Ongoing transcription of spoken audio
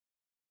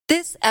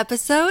This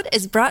episode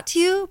is brought to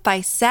you by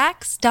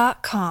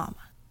Sax.com.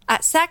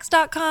 At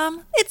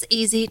Sax.com, it's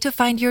easy to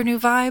find your new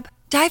vibe.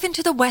 Dive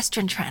into the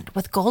Western trend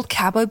with gold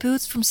cowboy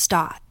boots from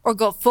Stott, or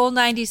go full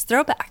 90s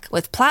throwback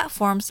with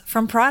platforms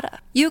from Prada.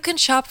 You can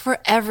shop for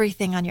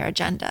everything on your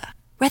agenda,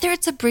 whether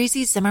it's a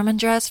breezy Zimmermann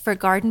dress for a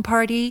garden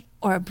party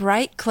or a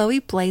bright Chloe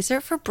blazer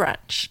for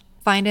brunch.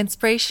 Find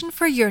inspiration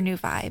for your new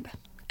vibe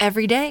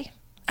every day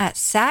at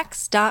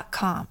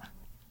Sax.com.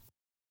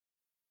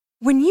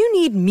 When you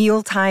need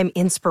mealtime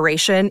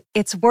inspiration,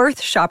 it's worth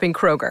shopping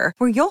Kroger,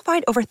 where you'll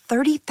find over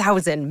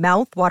 30,000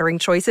 mouth-watering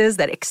choices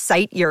that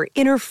excite your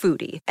inner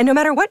foodie. And no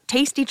matter what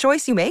tasty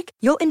choice you make,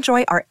 you'll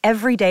enjoy our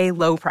everyday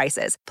low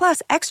prices,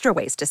 plus extra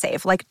ways to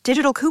save, like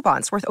digital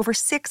coupons worth over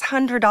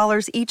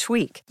 $600 each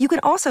week. You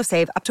can also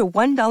save up to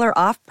 $1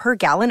 off per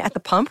gallon at the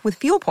pump with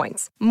fuel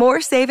points.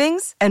 More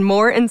savings and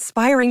more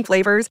inspiring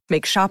flavors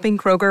make shopping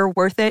Kroger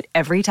worth it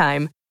every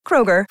time.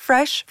 Kroger,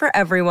 fresh for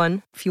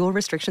everyone. Fuel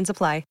restrictions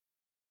apply.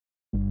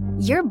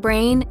 Your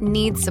brain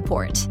needs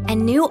support,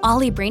 and new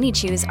Ollie Brainy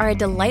Chews are a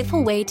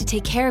delightful way to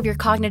take care of your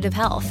cognitive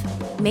health.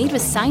 Made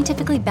with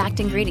scientifically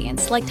backed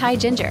ingredients like Thai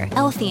ginger,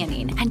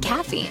 L-theanine, and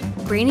caffeine,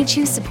 Brainy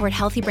Chews support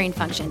healthy brain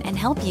function and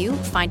help you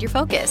find your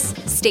focus,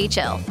 stay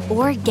chill,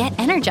 or get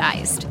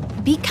energized.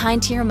 Be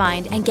kind to your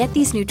mind and get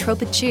these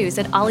nootropic chews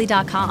at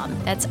ollie.com.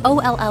 That's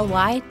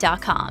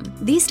OLLY.com.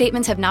 These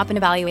statements have not been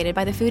evaluated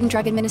by the Food and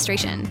Drug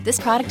Administration. This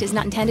product is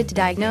not intended to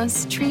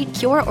diagnose, treat,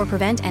 cure, or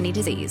prevent any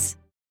disease.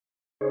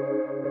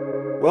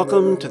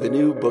 Welcome to the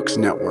New Books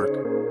Network.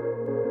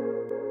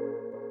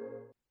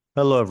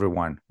 Hello,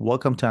 everyone.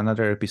 Welcome to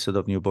another episode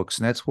of New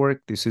Books Network.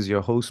 This is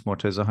your host,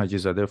 Morteza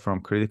Hajizadeh from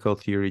Critical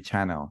Theory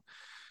Channel.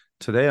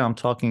 Today, I'm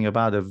talking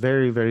about a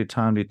very, very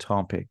timely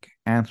topic,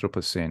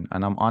 Anthropocene,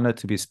 and I'm honored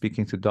to be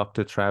speaking to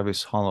Dr.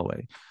 Travis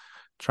Holloway.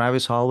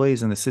 Travis Holloway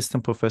is an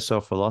assistant professor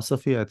of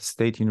philosophy at the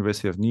State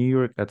University of New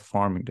York at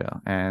Farmingdale,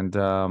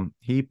 and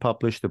he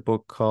published a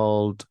book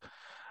called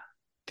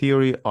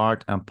Theory,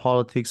 Art, and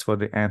Politics for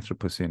the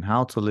Anthropocene,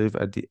 How to Live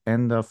at the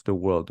End of the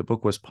World. The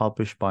book was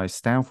published by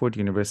Stanford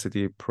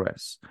University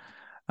Press.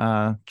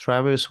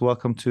 Travis,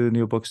 welcome to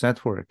New Books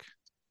Network.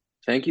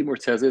 Thank you,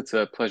 Morteza. It's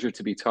a pleasure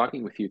to be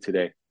talking with you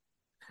today.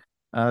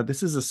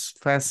 This is a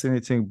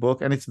fascinating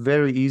book, and it's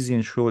very easy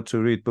and short to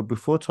read. But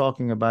before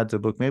talking about the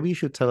book, maybe you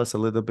should tell us a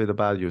little bit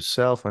about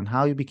yourself and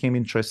how you became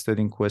interested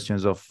in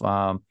questions of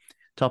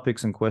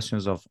topics and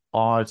questions of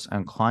arts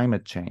and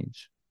climate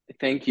change.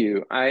 Thank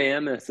you. I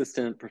am an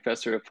assistant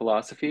professor of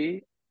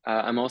philosophy.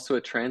 I'm also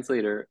a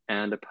translator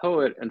and a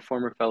poet and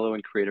former fellow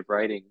in creative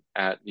writing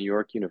at New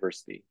York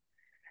University.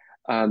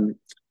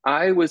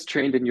 I was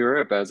trained in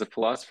Europe as a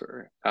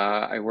philosopher.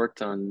 I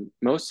worked on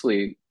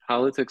mostly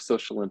politics,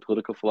 social and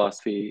political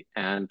philosophy,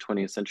 and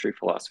 20th century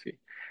philosophy.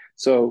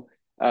 So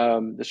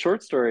the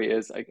short story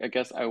is, I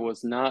guess I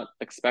was not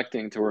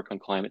expecting to work on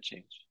climate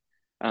change.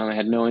 I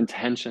had no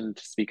intention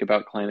to speak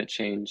about climate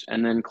change,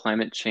 and then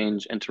climate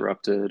change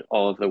interrupted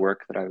all of the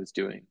work that I was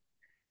doing.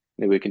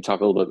 Maybe we can talk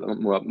a little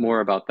bit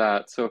more about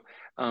that. So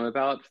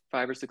about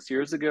 5 or 6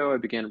 years ago, I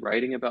began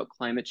writing about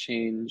climate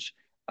change.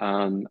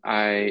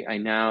 I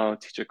now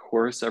teach a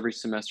course every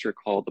semester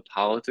called The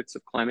Politics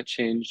of Climate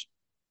Change.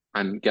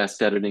 I'm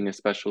guest editing a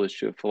special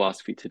issue of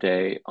Philosophy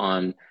Today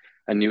on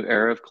a new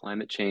era of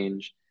climate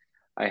change.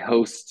 I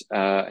host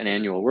an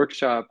annual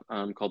workshop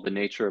called The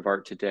Nature of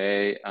Art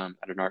Today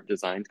at an art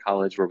design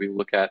college, where we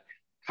look at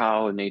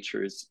how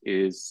nature is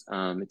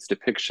its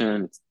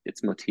depiction,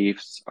 its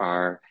motifs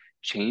are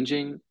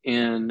changing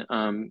in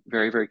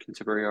very, very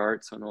contemporary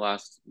art. So in the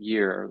last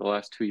year or the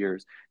last 2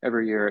 years,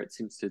 every year it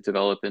seems to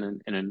develop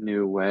in a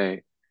new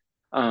way.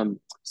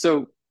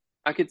 So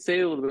I could say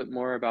a little bit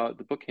more about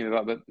the book came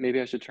about, but maybe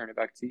I should turn it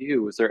back to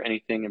you. Was there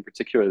anything in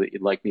particular that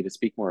you'd like me to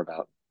speak more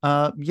about?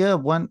 Yeah,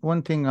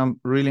 one thing I'm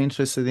really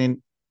interested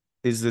in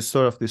is the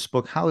story of this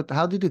book. How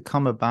did it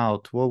come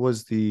about? What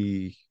was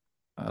the,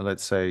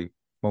 let's say,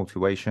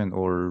 motivation,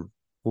 or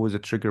what was the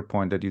trigger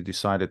point that you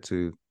decided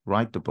to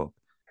write the book?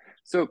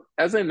 So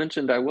as I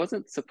mentioned, I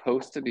wasn't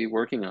supposed to be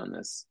working on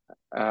this.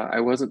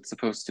 I wasn't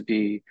supposed to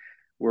be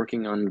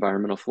working on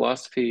environmental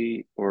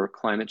philosophy or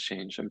climate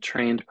change. I'm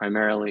trained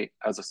primarily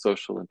as a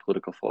social and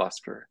political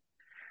philosopher.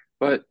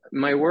 But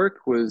my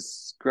work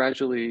was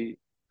gradually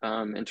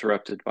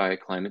interrupted by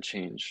climate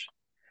change.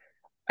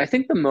 I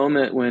think the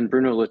moment when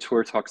Bruno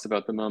Latour talks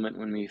about the moment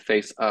when we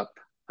face up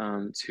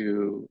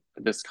to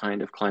this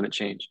kind of climate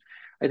change,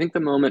 I think the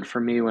moment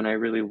for me when I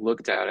really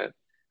looked at it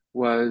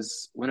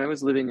was when I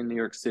was living in New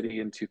York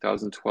City in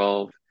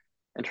 2012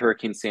 and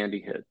Hurricane Sandy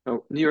hit.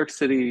 Now, New York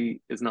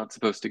City is not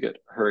supposed to get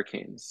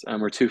hurricanes.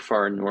 We're too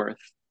far north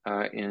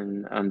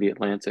in the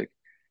Atlantic.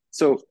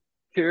 So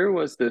here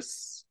was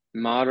this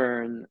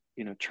modern,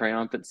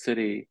 triumphant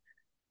city,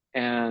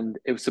 and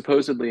it was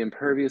supposedly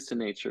impervious to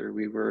nature.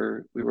 We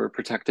were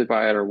protected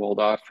by it or walled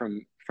off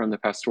from the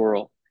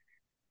pastoral.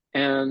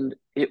 And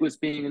it was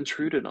being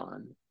intruded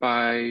on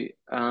by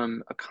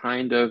a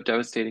kind of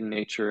devastating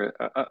nature,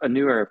 a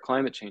new era of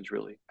climate change,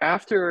 really.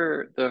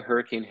 After the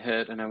hurricane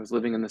hit and I was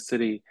living in the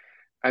city,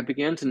 I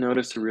began to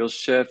notice a real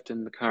shift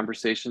in the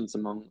conversations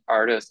among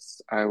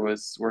artists I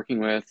was working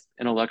with,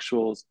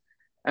 intellectuals,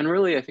 and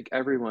really, I think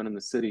everyone in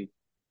the city.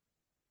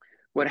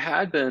 What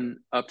had been,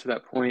 up to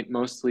that point,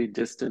 mostly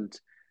distant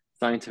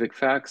scientific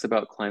facts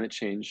about climate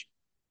change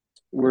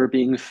were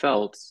being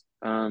felt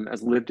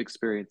as lived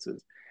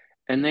experiences,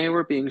 and they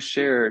were being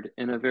shared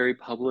in a very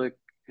public,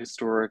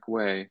 historic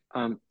way.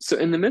 So,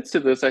 in the midst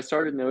of this, I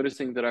started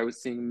noticing that I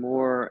was seeing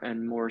more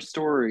and more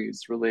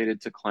stories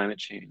related to climate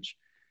change,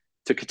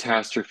 to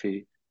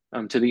catastrophe,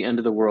 to the end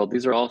of the world.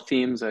 These are all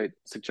themes I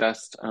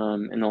suggest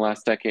in the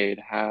last decade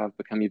have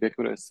become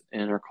ubiquitous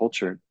in our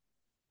culture.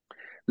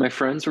 My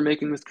friends were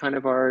making this kind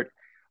of art.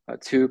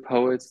 Two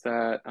poets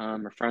that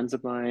are friends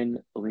of mine,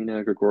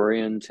 Alina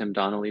Gregorian, Tim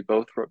Donnelly,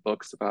 both wrote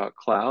books about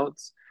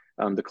clouds,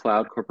 the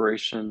Cloud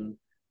Corporation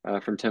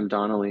from Tim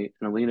Donnelly,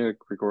 and Alina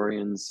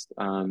Gregorian's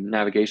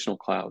Navigational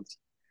Clouds.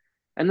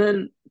 And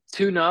then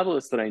two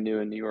novelists that I knew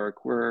in New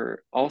York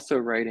were also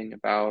writing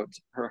about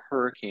her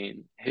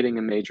hurricane hitting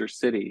a major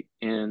city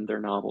in their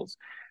novels.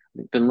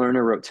 Ben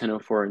Lerner wrote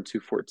 10:04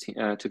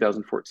 in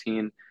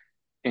 2014.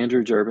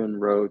 Andrew Durbin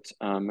wrote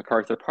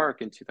MacArthur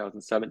Park in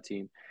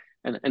 2017.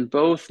 And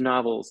both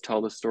novels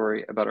tell the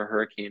story about a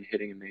hurricane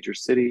hitting a major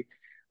city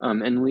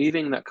and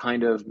leaving that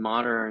kind of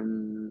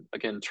modern,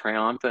 again,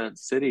 triumphant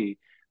city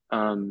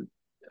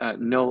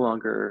no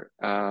longer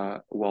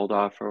walled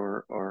off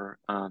or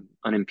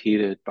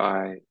unimpeded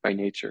by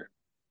nature.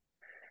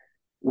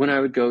 When I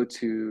would go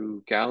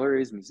to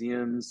galleries,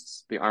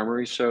 museums, the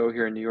Armory Show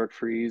here in New York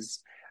Freeze,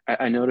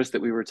 I noticed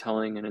that we were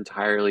telling an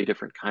entirely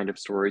different kind of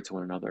story to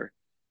one another.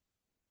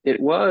 It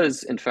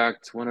was, in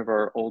fact, one of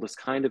our oldest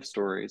kind of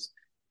stories.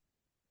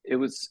 It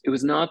was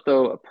not,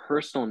 though, a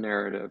personal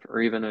narrative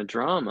or even a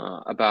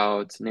drama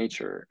about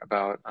nature,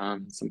 about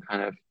some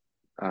kind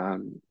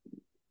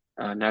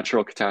of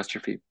natural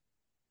catastrophe.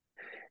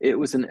 It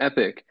was an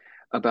epic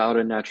about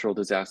a natural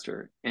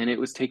disaster, and it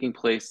was taking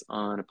place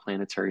on a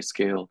planetary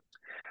scale.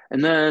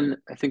 And then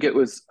I think it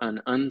was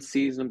an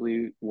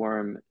unseasonably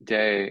warm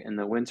day in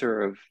the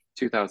winter of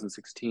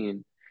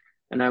 2016,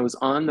 and I was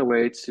on the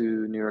way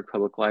to New York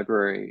Public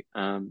Library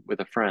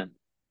with a friend.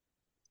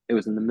 It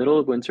was in the middle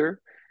of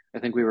winter. I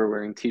think we were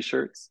wearing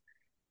t-shirts.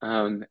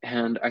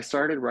 And I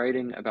started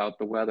writing about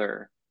the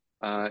weather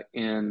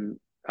in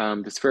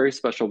this very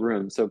special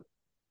room. So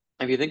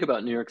if you think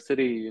about New York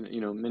City,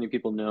 many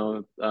people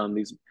know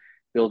these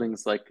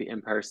buildings like the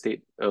Empire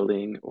State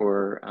Building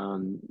or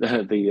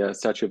the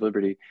Statue of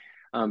Liberty.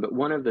 But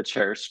one of the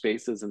cherished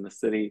spaces in the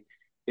city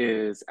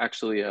is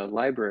actually a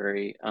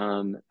library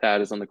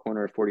that is on the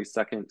corner of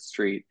 42nd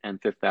Street and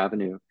Fifth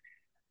Avenue.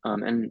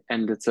 And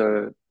it's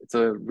a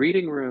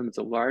reading room. It's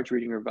a large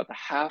reading room, about the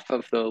half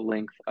of the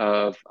length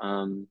of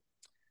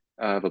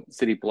a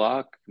city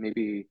block,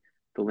 maybe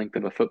the length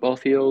of a football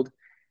field.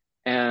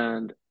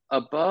 And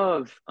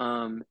above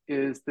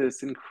is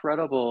this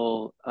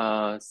incredible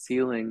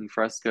ceiling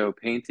fresco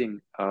painting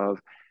of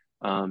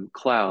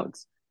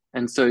clouds.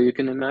 And so you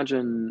can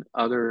imagine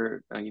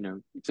other,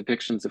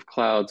 depictions of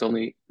clouds.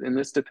 Only in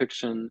this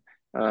depiction,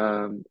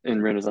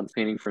 in Renaissance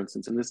painting, for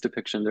instance, in this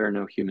depiction, there are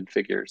no human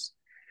figures.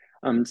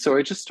 So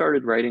I just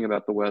started writing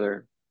about the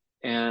weather,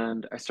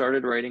 and I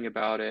started writing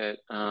about it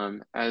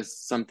as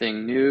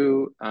something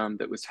new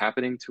that was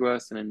happening to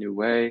us in a new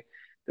way,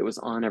 that was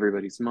on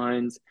everybody's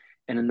minds.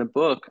 And in the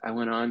book, I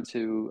went on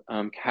to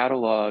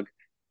catalog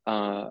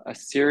a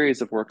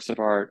series of works of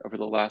art over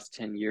the last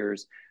 10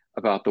 years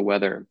about the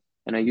weather.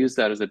 And I used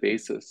that as a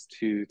basis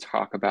to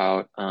talk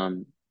about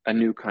a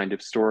new kind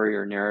of story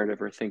or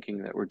narrative or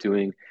thinking that we're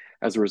doing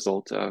as a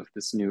result of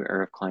this new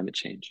era of climate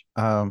change.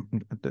 A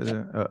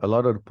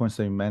lot of the points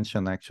that you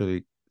mentioned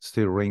actually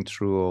still ring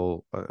through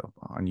all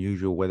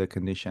unusual weather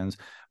conditions.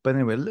 But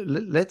anyway,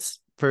 let's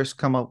first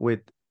come up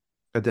with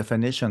a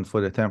definition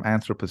for the term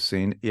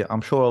Anthropocene. Yeah,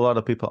 I'm sure a lot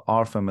of people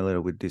are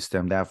familiar with this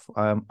term. That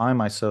I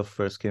myself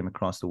first came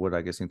across the word,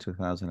 I guess, in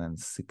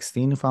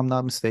 2016, if I'm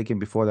not mistaken.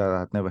 Before that, I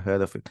had never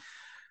heard of it.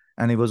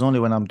 And it was only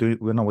when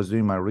I was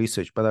doing my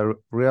research, but I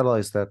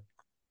realized that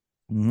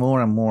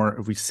more and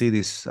more we see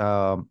this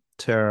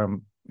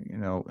term.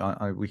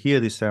 We hear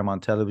this term on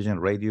television,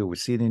 radio. We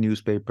see it in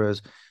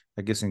newspapers.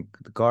 I guess in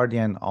The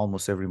Guardian,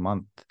 almost every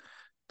month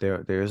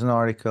there is an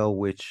article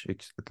which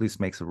at least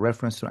makes a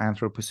reference to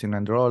Anthropocene,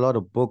 and there are a lot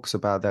of books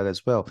about that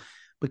as well.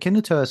 But can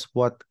you tell us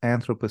what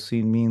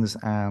Anthropocene means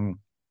and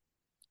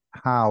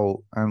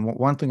how? And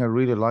one thing I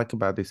really like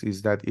about this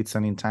is that it's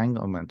an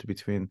entanglement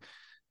between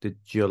the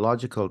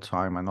geological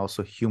time and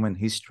also human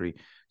history.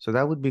 So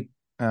that would be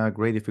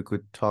great if we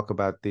could talk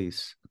about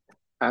this.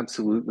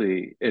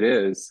 Absolutely, it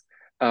is.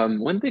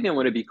 One thing I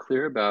want to be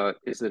clear about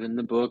is that in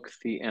the book,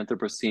 the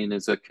Anthropocene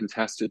is a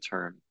contested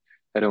term.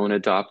 I don't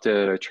adopt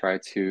it or try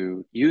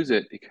to use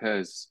it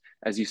because,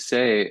 as you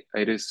say,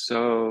 it is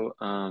so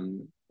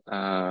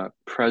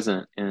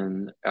present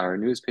in our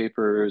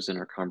newspapers and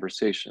our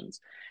conversations.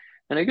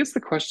 And I guess the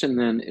question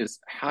then is,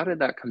 how did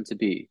that come to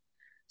be?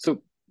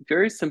 So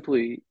very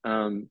simply,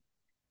 as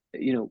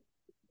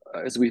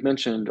we've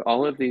mentioned,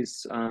 all of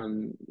these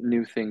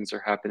new things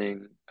are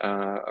happening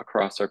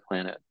across our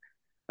planet.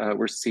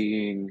 We're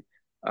seeing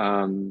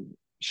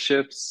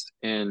shifts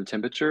in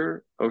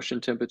temperature,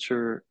 ocean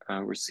temperature.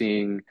 We're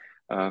seeing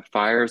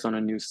fires on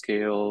a new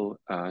scale,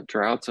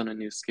 droughts on a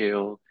new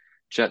scale,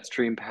 jet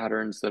stream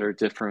patterns that are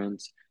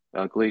different,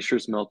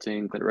 glaciers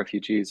melting,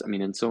 refugees, I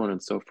mean, and so on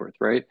and so forth,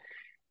 right?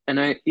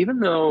 And even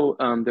though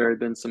there had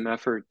been some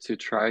effort to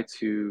try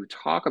to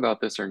talk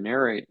about this or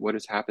narrate what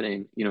is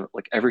happening,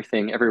 like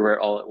everything, everywhere,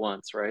 all at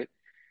once, right?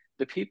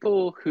 The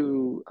people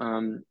who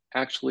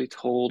actually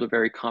told a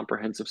very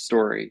comprehensive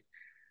story,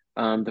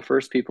 the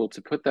first people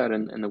to put that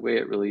in the way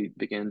it really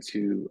began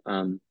to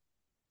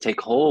take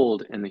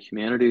hold in the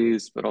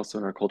humanities, but also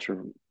in our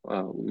culture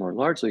more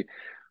largely,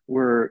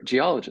 were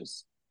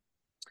geologists.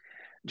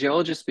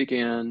 Geologists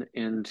began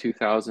in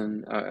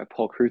 2000,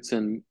 Paul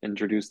Crutzen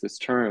introduced this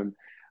term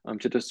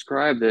to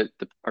describe that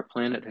our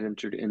planet had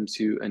entered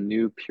into a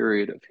new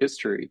period of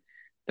history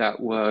that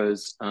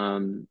was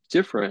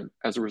different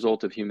as a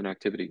result of human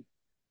activity.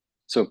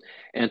 So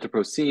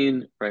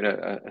Anthropocene, right,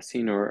 a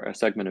scene or a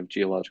segment of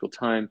geological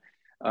time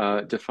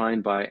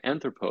defined by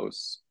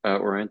anthropos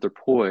or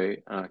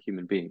anthropoi,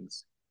 human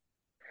beings.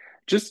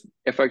 Just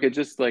if I could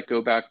just like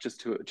go back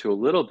just to a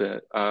little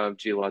bit of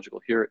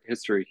geological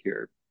history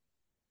here.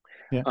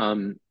 Yeah.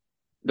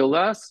 The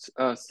last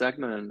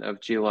segment of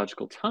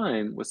geological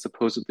time was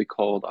supposedly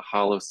called a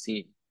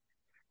Holocene.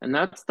 And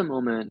that's the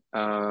moment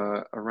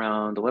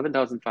around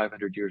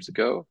 11,500 years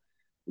ago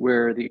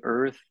where the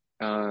Earth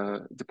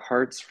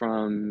departs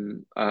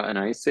from an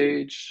ice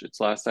age, its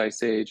last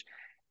ice age,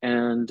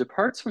 and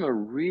departs from a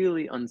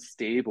really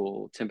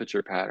unstable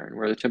temperature pattern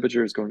where the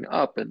temperature is going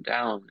up and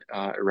down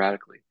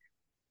erratically.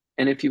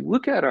 And if you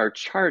look at our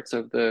charts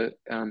of the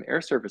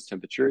air surface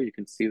temperature, you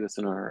can see this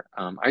in our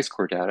ice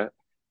core data,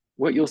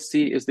 what you'll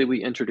see is that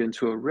we entered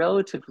into a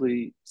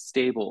relatively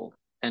stable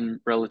and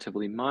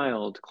relatively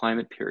mild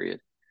climate period.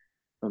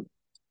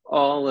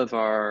 All of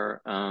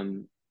our,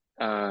 most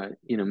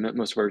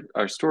of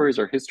our stories,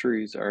 our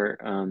histories are,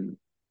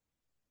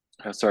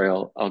 sorry,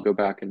 I'll go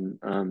back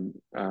and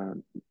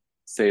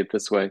say it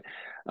this way.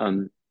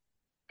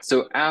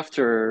 So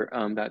after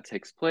that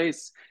takes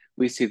place,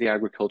 we see the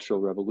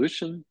agricultural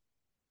revolution.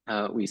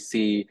 We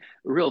see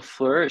a real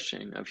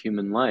flourishing of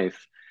human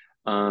life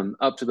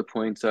up to the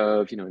point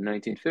of, in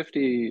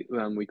 1950,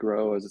 we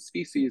grow as a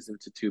species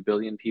into 2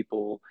 billion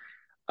people.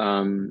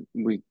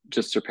 We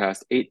just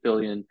surpassed 8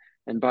 billion.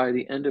 And by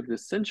the end of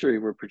this century,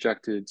 we're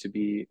projected to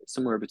be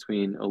somewhere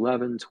between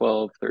 11,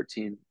 12,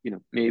 13,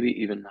 maybe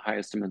even the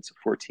highest estimates of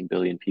 14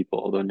 billion people,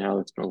 although now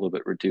it's been a little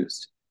bit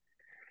reduced.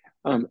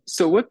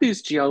 So what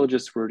these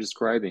geologists were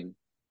describing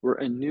were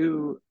a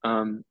new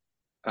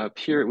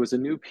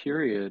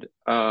period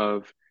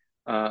of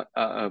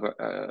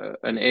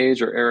an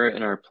age or era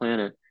in our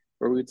planet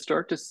where we'd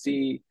start to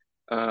see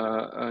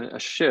a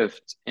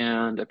shift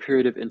and a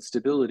period of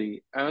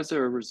instability as a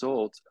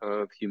result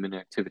of human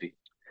activity.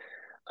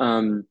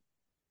 Later,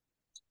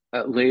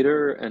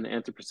 an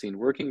Anthropocene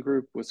working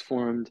group was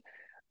formed.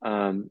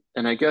 And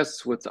I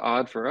guess what's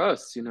odd for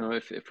us,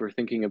 if we're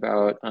thinking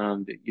about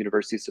the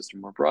university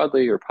system more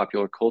broadly or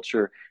popular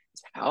culture,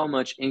 is how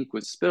much ink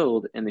was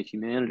spilled in the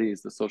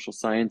humanities, the social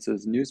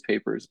sciences,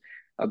 newspapers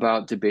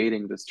about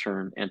debating this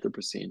term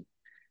Anthropocene.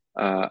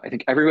 I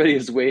think everybody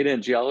has weighed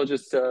in.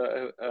 Geologists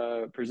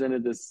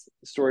presented this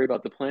story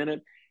about the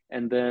planet,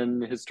 and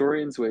then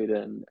historians weighed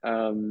in,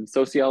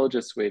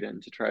 sociologists weighed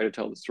in to try to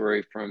tell the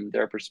story from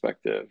their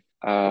perspective.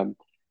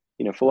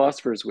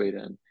 Philosophers weighed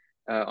in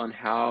on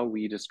how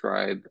we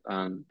describe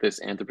this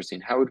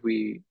Anthropocene. How would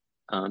we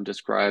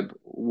describe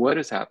what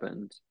has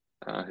happened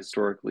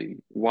historically?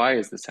 Why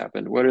has this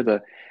happened? What are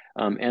the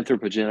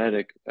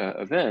anthropogenetic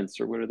events,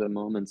 or what are the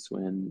moments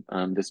when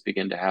this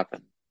began to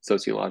happen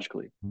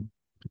sociologically?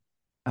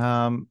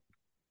 And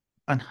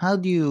how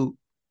do you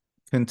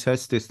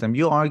contest this then?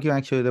 You argue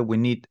actually that we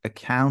need a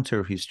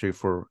counter history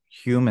for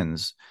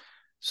humans.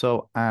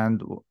 So,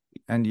 and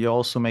you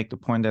also make the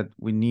point that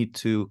we need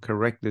to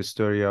correct the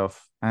story of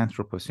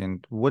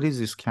Anthropocene. What is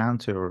this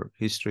counter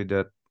history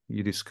that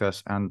you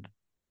discuss, and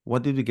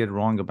what did we get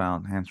wrong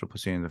about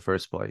Anthropocene in the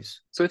first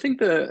place? So I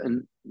think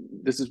and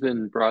this has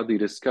been broadly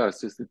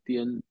discussed, is that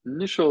the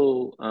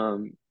initial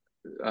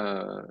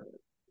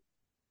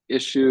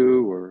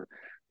issue or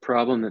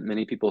problem that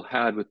many people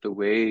had with the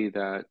way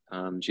that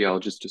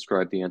geologists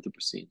describe the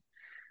Anthropocene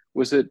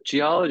was that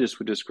geologists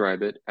would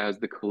describe it as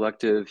the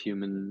collective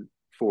human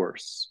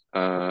force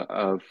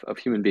of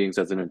human beings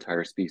as an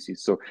entire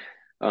species. So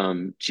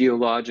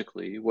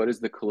geologically, what is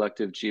the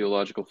collective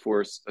geological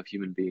force of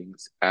human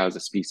beings as a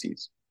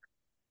species?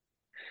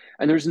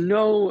 And there's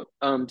no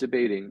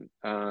debating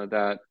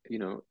that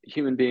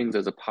human beings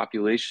as a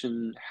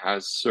population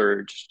has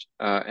surged,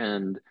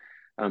 and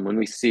when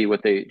we see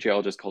what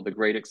geologists call the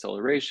Great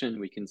Acceleration,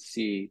 we can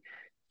see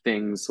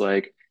things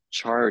like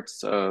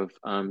charts of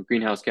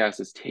greenhouse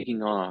gases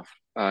taking off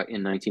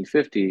in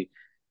 1950,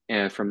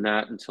 and from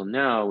that until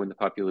now, when the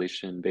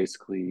population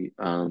basically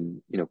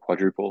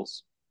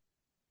quadruples.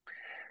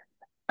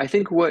 I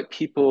think what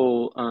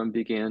people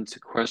began to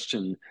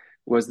question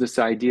was this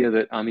idea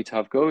that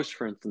Amitav Ghosh,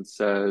 for instance,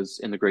 says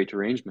in The Great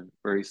Derangement,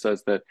 where he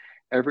says that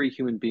every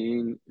human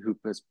being who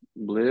has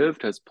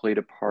lived has played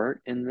a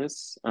part in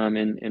this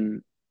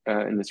in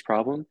this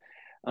problem,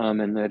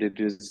 and that it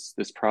is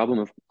this problem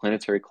of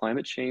planetary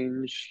climate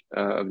change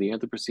of the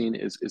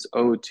Anthropocene is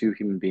owed to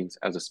human beings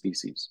as a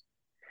species.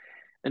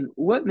 And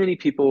what many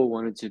people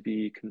wanted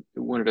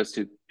us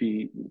to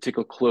take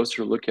a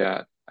closer look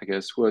at, I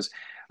guess, was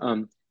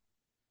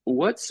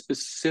what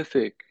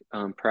specific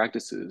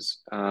practices,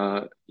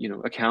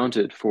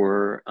 accounted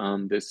for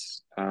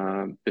this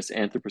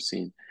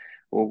Anthropocene?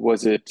 Or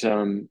was it,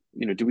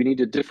 do we need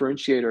to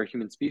differentiate our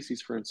human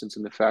species, for instance,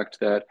 in the fact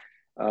that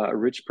a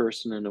rich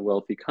person in a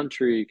wealthy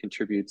country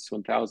contributes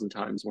 1,000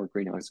 times more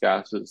greenhouse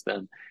gases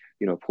than,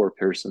 a poor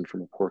person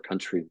from a poor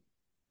country?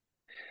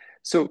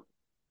 So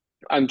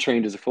I'm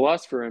trained as a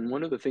philosopher, and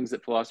one of the things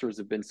that philosophers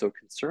have been so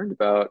concerned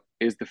about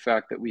is the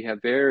fact that we have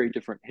very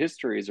different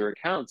histories or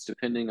accounts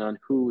depending on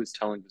who is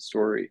telling the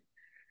story.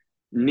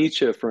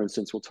 Nietzsche, for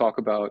instance, will talk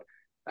about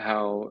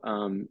how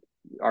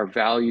our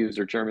values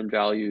or German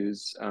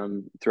values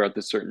throughout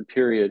this certain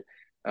period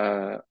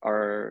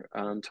are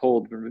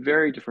told from a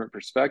very different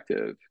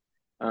perspective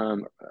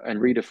and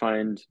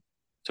redefined.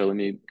 So let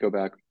me go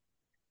back.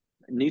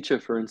 Nietzsche,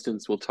 for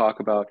instance, will talk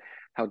about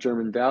how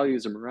German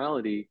values and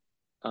morality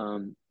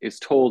is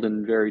told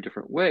in very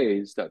different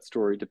ways, that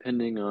story,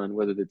 depending on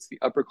whether it's the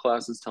upper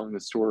classes telling the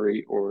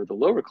story or the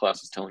lower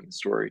classes telling the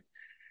story.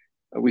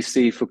 We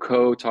see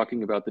Foucault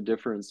talking about the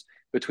difference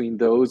between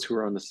those who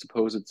are on the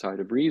supposed side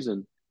of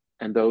reason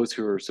and those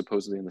who are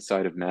supposedly on the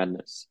side of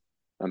madness.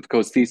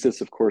 Foucault's thesis,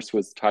 of course,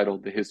 was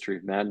titled The History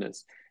of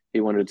Madness. He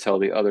wanted to tell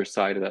the other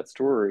side of that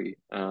story,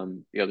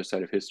 the other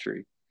side of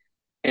history.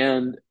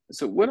 And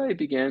so what I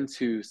began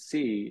to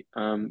see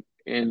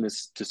in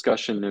this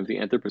discussion of the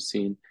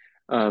Anthropocene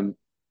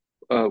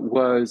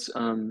was,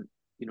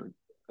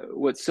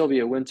 what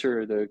Sylvia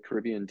Wynter, the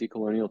Caribbean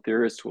decolonial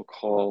theorist, will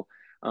call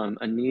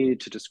a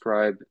need to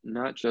describe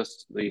not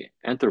just the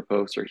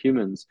anthropos or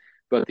humans,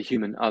 but the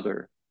human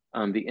other,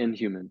 the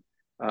inhuman.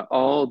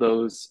 All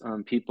those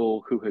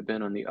people who had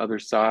been on the other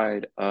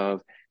side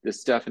of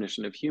this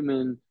definition of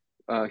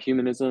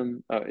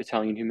humanism,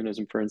 Italian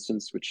humanism, for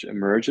instance, which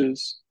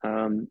emerges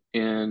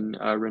in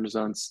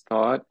Renaissance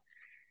thought.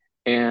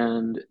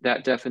 And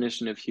that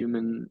definition of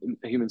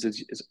humans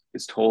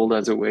is told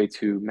as a way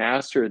to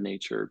master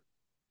nature.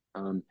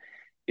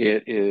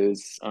 It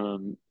is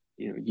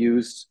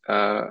used,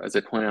 as I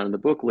point out in the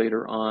book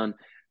later on,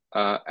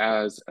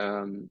 as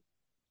a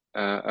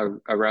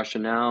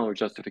rationale or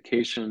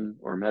justification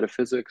or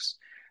metaphysics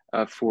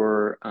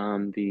for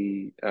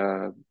the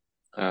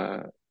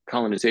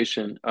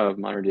colonization of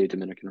modern-day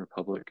Dominican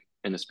Republic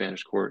in the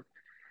Spanish court.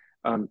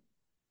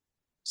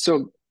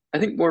 So I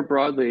think more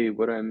broadly,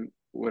 what I'm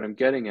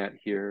getting at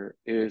here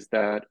is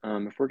that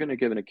if we're going to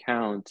give an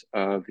account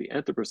of the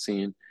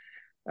Anthropocene,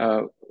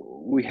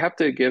 we have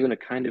to give a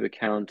kind of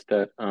account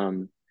that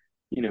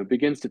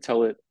begins to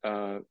tell it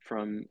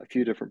from a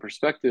few different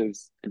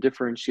perspectives and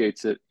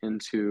differentiates it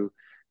into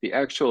the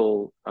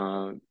actual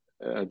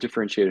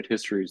differentiated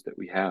histories that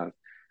we have.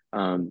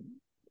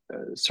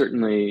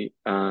 Certainly,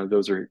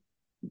 those are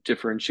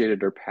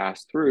differentiated or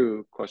passed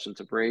through questions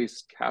of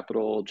race,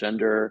 capital,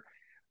 gender,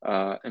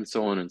 and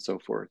so on and so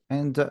forth.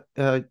 And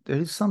there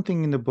is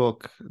something in the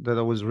book that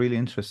I was really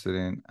interested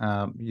in.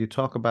 You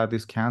talk about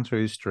this counter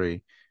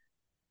history,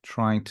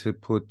 trying to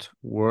put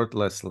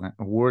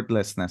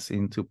wordlessness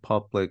into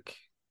public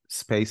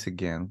space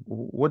again.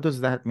 What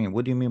does that mean?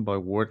 What do you mean by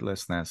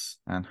wordlessness?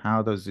 And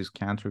how does this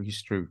counter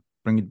history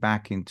bring it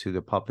back into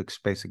the public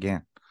space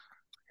again?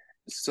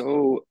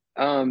 So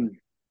let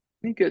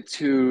me get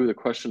to the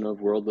question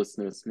of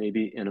wordlessness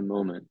maybe in a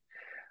moment.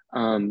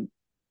 Let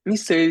me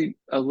say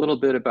a little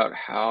bit about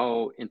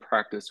how, in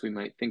practice, we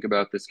might think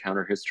about this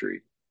counter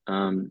history,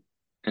 and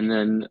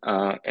then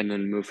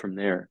move from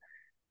there.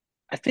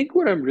 I think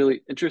what I'm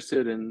really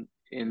interested in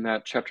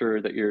that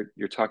chapter that you're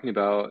talking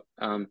about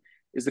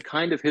is the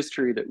kind of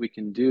history that we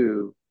can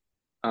do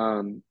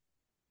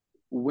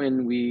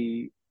when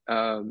we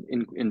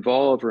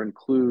involve or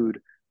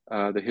include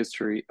the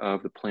history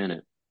of the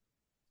planet,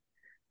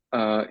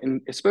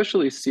 and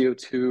especially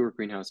CO2 or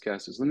greenhouse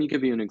gases. Let me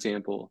give you an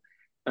example.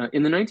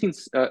 In the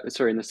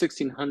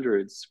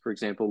 1600s, for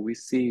example, we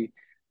see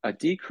a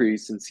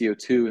decrease in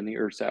CO2 in the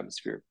Earth's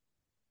atmosphere.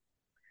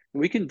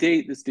 We can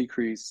date this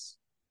decrease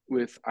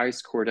with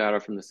ice core data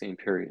from the same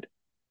period.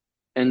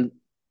 And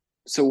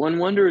so one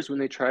wonders, when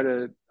they try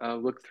to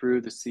look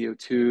through the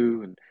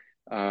CO2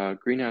 and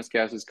greenhouse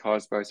gases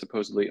caused by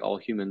supposedly all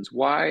humans,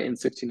 why in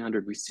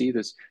 1600 we see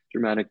this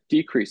dramatic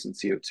decrease in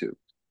CO2,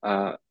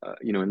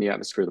 in the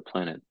atmosphere of the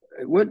planet.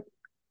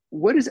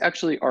 What is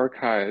actually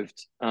archived,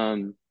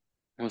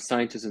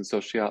 scientists and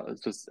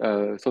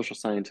social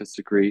scientists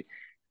agree,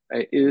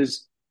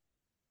 is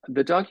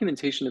the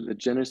documentation of the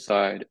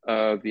genocide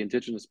of the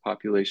indigenous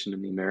population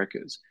in the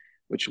Americas,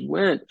 which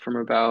went from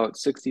about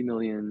 60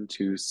 million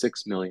to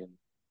 6 million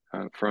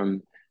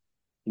from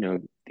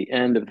the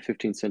end of the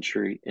 15th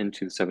century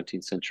into the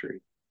 17th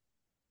century.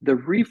 the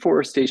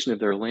reforestation of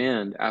their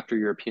land after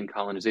European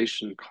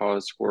colonization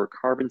caused for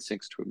carbon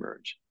sinks to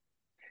emerge.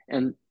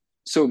 And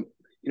so,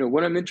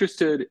 what I'm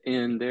interested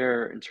in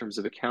there in terms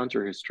of a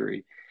counter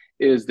history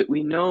is that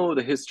we know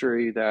the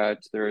history that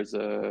there is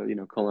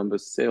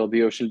Columbus sailed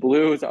the ocean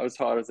blue, as I was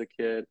taught as a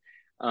kid.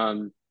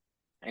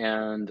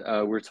 And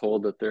we're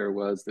told that there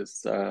was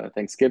this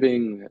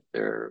Thanksgiving, that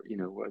there,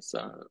 was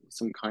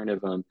some kind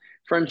of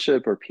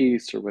friendship or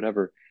peace or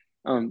whatever.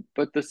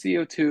 But the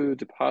CO2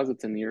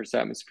 deposits in the Earth's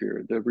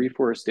atmosphere, the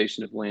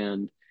reforestation of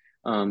land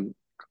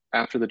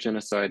after the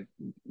genocide,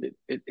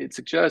 it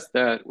suggests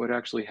that what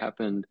actually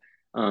happened,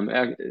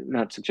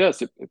 not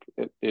suggests,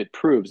 it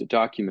proves, it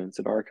documents,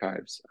 it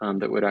archives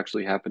that what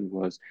actually happened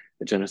was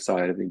a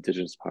genocide of the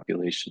indigenous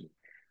population.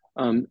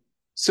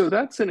 So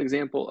that's an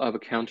example of a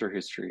counter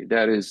history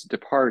that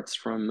departs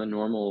from a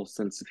normal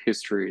sense of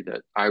history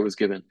that I was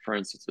given, for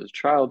instance, as a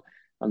child,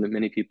 that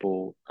many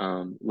people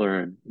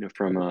learn,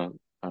 from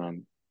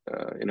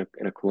in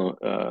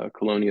a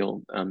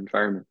colonial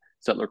environment,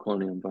 settler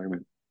colonial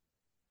environment.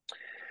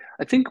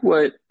 I think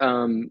what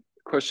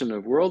question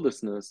of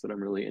worldlessness that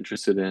I'm really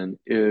interested in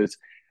is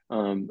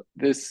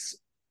this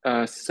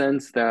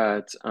sense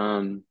that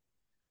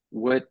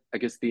what I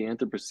guess the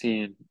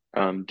Anthropocene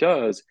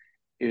does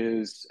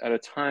is at a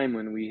time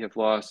when we have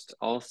lost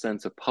all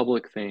sense of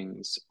public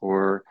things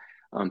or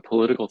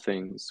political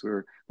things.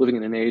 We're living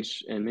in an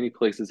age in many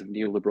places of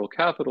neoliberal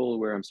capital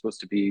where I'm supposed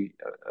to be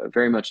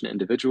very much an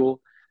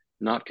individual,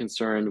 not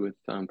concerned with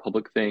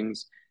public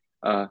things.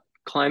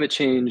 Climate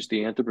change,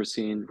 the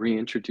Anthropocene,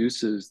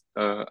 reintroduces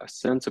a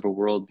sense of a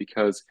world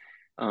because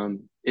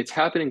it's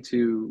happening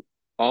to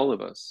all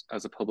of us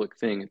as a public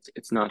thing.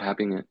 It's not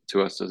happening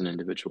to us as an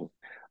individual.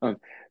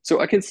 So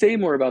I can say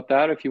more about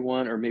that if you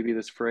want, or maybe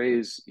this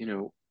phrase,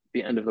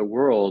 the end of the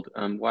world,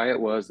 why it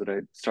was that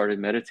I started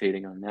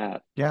meditating on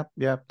that. Yeah,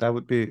 that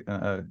would be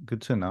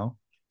good to know.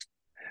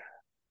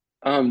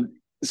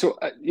 So,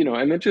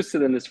 I'm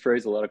interested in this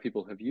phrase. A lot of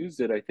people have used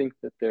it. I think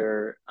that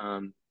there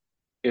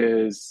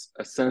is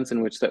a sense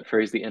in which that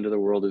phrase, the end of the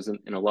world, is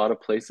in a lot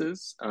of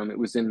places. It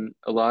was in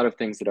a lot of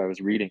things that I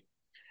was reading.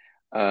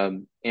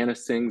 Anna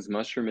Singh's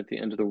Mushroom at the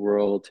End of the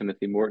World,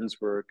 Timothy Morton's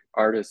work,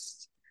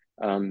 artists.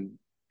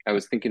 I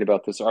was thinking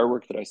about this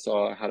artwork that I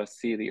saw, How to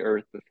See the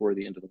Earth Before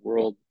the End of the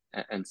World,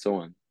 and so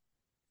on.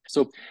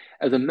 So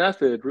as a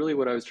method, really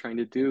what I was trying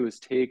to do is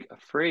take a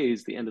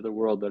phrase, the end of the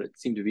world, that it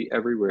seemed to be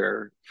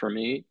everywhere for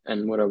me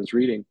and what I was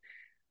reading,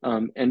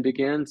 and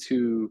began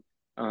to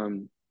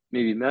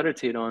maybe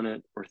meditate on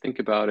it or think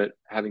about it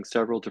having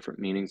several different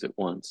meanings at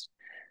once.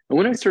 And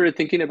when I started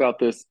thinking about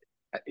this,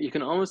 you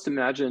can almost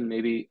imagine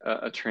maybe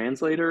a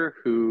translator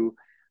who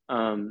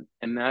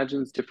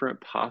imagines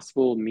different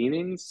possible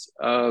meanings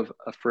of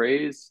a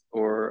phrase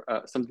or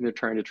something they're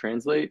trying to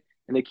translate,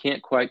 and they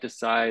can't quite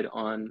decide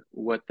on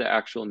what the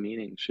actual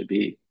meaning should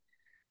be.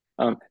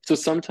 So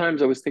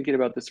sometimes I was thinking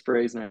about this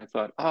phrase and I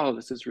thought, oh,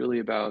 this is really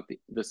about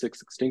the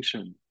sixth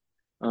extinction.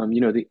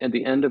 The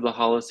end of the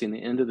Holocene,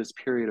 the end of this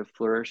period of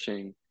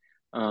flourishing,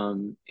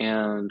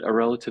 and a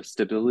relative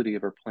stability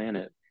of our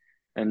planet.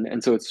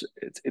 And so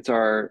it's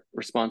our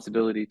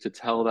responsibility to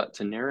tell that,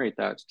 to narrate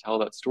that, to tell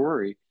that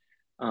story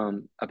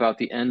about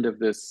the end of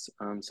this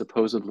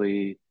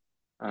supposedly,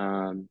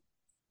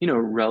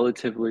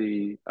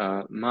 relatively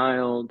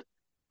mild,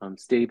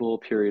 stable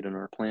period on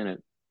our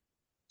planet.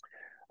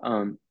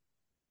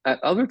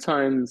 At other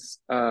times,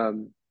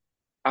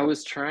 I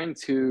was trying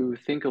to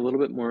think a little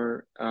bit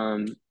more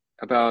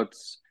about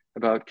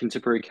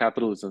contemporary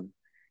capitalism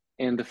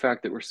and the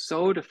fact that we're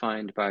so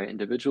defined by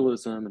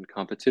individualism and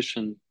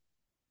competition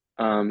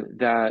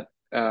that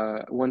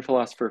one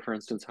philosopher, for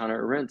instance, Hannah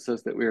Arendt,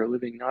 says that we are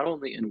living not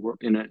only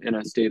in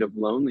a state of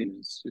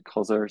loneliness, it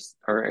calls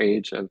our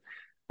age of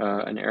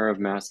an era of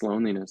mass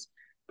loneliness,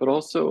 but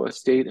also a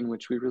state in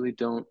which we really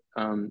don't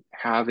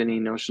have any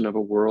notion of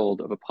a world,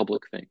 of a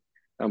public thing.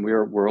 We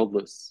are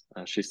worldless,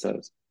 she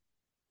says.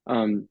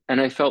 And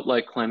I felt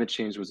like climate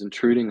change was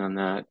intruding on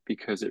that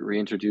because it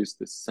reintroduced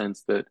this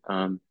sense that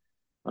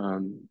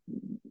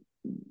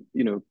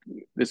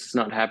this is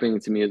not happening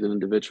to me as an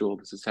individual.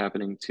 This is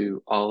happening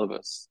to all of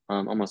us,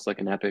 almost like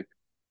an epic.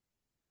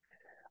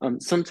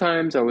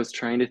 Sometimes I was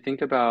trying to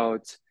think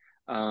about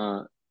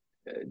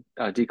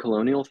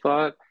decolonial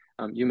thought.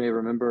 You may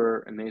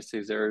remember Aimé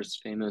Césaire's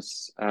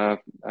famous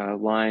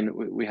line,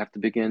 "We have to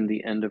begin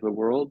the end of the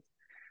world."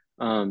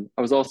 I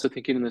was also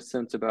thinking in this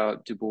sense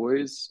about Du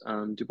Bois.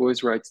 Du Bois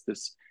writes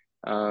this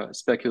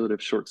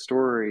speculative short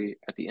story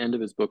at the end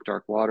of his book,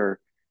 Dark Water,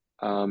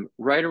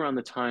 right around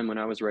the time when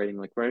I was writing,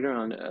 like right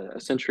around a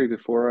century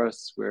before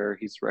us, where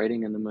he's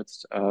writing in the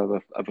midst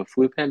of a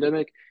flu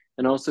pandemic,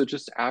 and also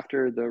just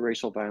after the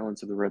racial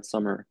violence of the Red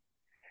Summer.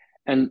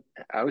 And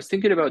I was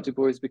thinking about Du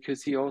Bois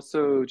because he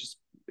also just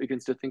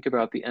begins to think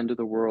about the end of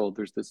the world.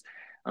 There's this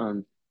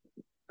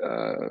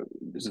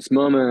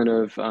moment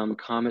of a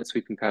comet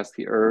sweeping past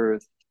the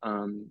Earth.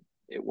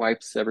 It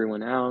wipes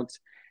everyone out.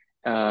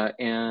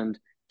 And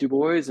Du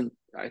Bois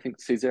I think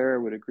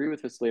Césaire would agree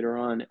with this later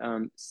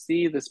on,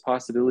 see this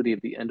possibility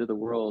of the end of the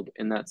world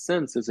in that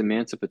sense as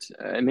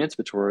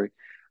emancipatory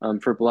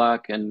for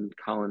Black and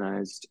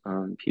colonized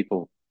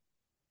people.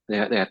 They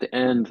have to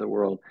end the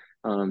world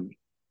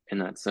in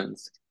that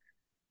sense.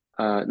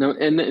 No,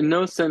 in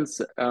no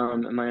sense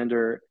am I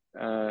under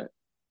the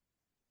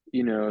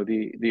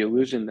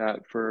illusion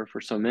that for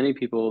so many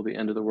people the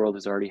end of the world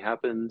has already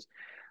happened.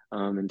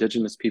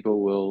 Indigenous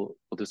people will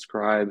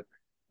describe.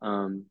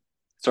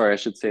 Sorry, I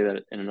should say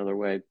that in another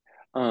way.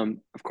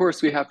 Of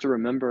course, we have to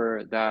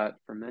remember that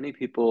for many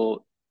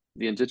people,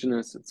 the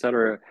indigenous,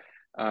 etc.,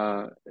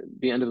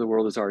 the end of the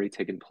world has already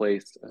taken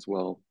place as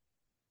well.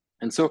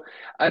 And so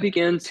I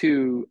began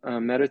to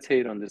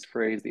meditate on this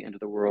phrase, the end of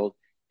the world,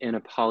 in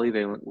a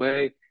polyvalent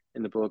way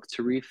in the book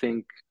to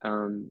rethink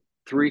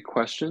three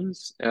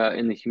questions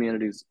in the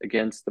humanities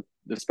against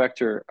the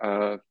specter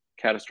of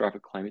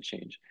catastrophic climate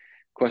change.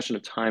 Question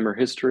of time or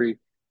history,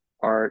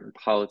 art and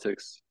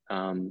politics.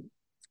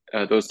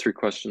 Those three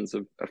questions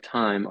of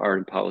time, art,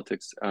 and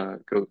politics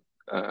go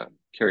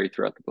carried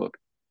throughout the book.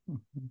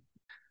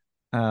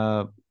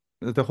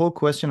 The whole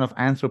question of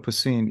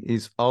Anthropocene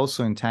is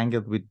also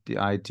entangled with the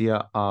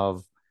idea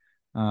of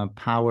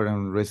power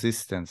and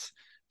resistance.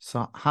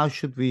 So how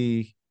should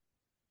we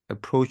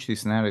approach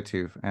this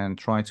narrative and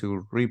try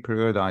to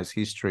reperiodize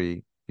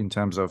history in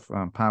terms of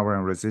power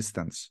and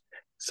resistance?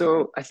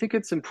 So I think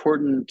it's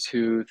important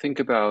to think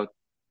about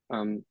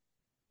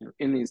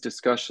in these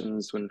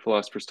discussions when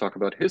philosophers talk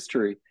about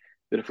history,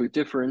 that if we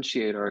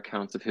differentiate our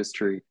accounts of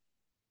history,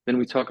 then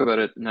we talk about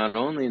it not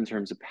only in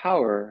terms of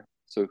power,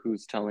 so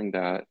who's telling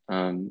that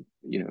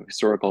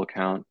historical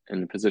account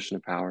and the position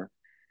of power,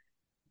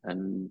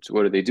 and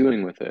what are they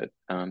doing with it?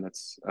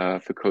 That's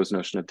Foucault's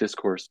notion of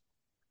discourse.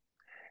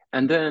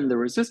 And then the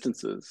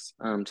resistances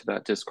to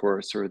that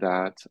discourse or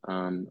that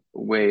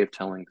way of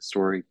telling the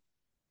story.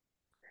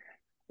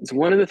 So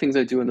one of the things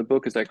I do in the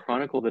book is I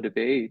chronicle the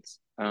debates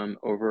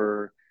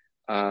over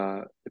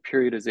the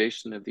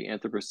periodization of the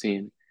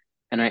Anthropocene,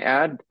 and I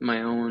add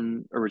my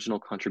own original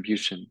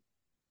contribution.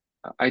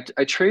 I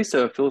trace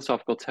a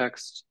philosophical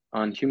text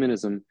on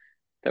humanism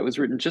that was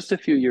written just a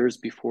few years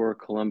before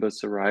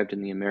Columbus arrived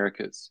in the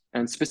Americas.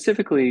 And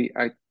specifically,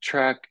 I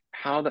track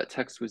how that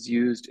text was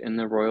used in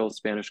the Royal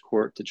Spanish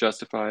Court to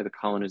justify the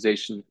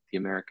colonization of the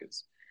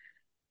Americas.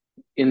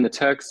 In the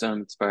text,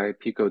 it's by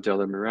Pico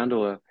della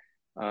Mirandola,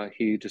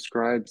 he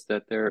describes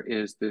that there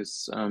is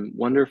this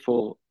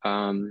wonderful,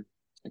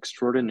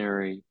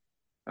 extraordinary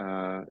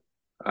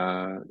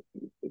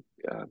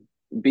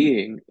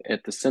being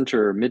at the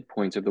center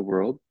midpoint of the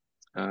world.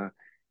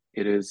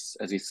 It is,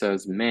 as he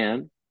says,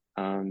 man,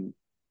 and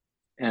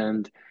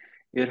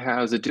it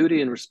has a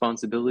duty and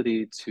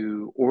responsibility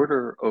to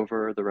order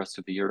over the rest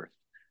of the earth.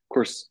 Of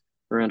course,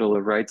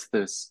 Mirandola writes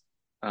this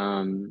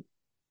in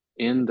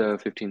the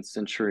 15th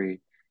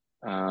century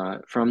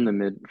from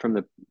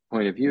the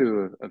point of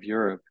view of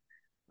Europe,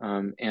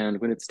 and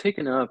when it's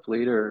taken up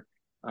later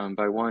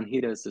by Juan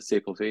Gines de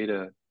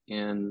Sepulveda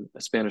in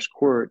a Spanish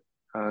court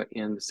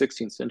in the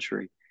 16th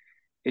century,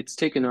 it's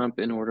taken up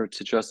in order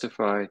to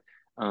justify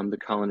the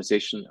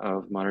colonization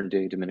of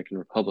modern-day Dominican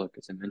Republic,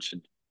 as I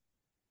mentioned.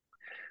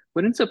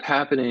 What ends up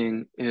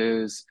happening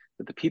is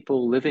that the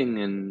people living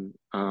in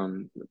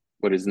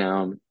what is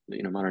now,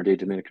 modern-day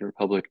Dominican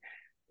Republic,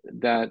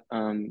 that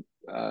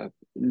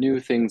new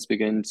things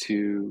begin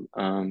to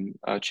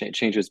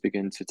changes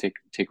begin to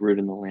take root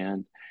in the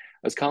land.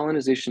 As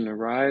colonization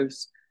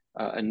arrives,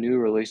 a new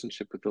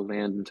relationship with the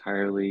land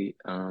entirely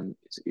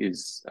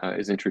is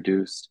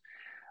introduced.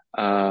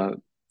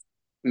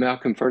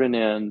 Malcolm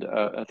Ferdinand,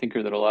 a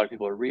thinker that a lot of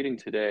people are reading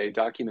today,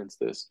 documents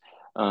this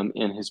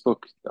in his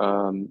book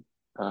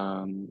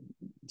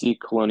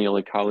Decolonial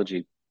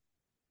Ecology.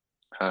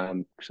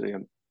 Actually,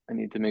 I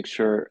need to make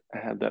sure I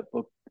have that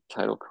book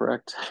title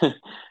correct.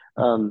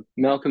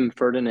 Malcolm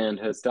Ferdinand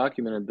has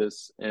documented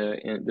this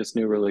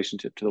new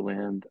relationship to the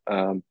land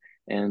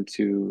and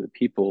to the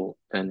people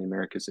and the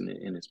Americas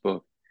in his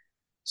book.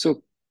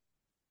 So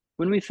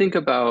when we think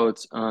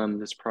about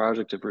this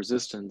project of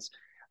resistance,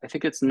 I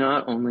think it's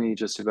not only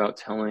just about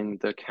telling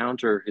the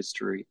counter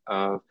history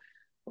of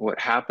what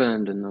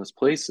happened in those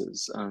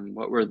places.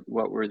 What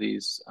were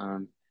these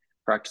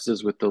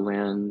practices with the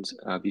land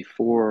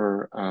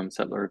before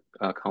settler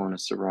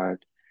colonists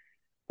arrived?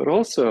 But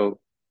also,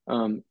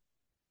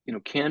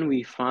 can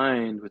we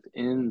find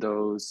within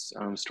those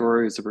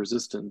stories of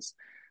resistance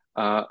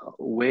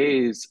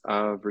ways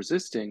of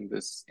resisting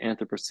this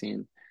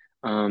Anthropocene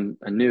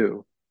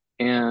anew?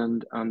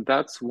 And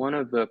that's one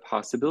of the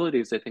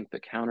possibilities I think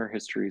that counter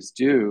histories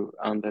do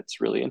that's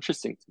really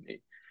interesting to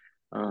me.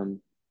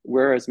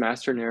 Whereas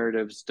master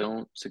narratives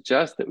don't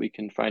suggest that we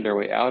can find our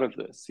way out of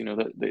this,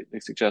 that they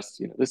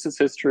suggest, this is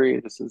history,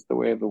 this is the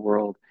way of the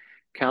world.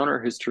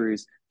 Counter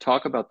histories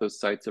talk about those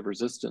sites of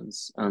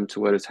resistance to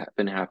what has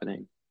been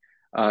happening.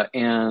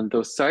 And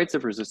those sites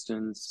of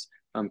resistance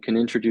can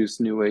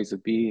introduce new ways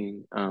of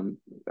being in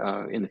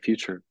the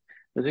future.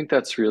 I think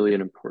that's really an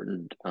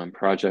important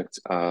project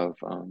of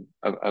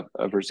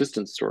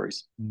resistance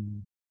stories.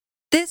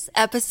 This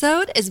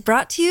episode is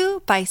brought to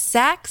you by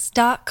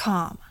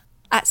Sax.com.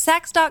 At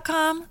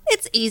Sax.com,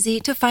 it's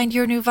easy to find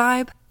your new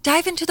vibe.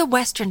 Dive into the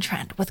Western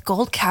trend with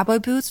gold cowboy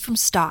boots from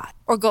Stott,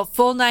 or go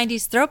full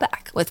 90s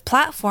throwback with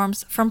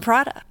platforms from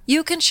Prada.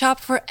 You can shop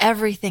for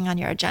everything on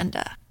your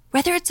agenda,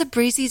 whether it's a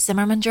breezy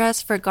Zimmermann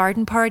dress for a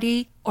garden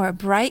party or a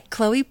bright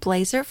Chloe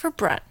blazer for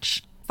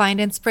brunch.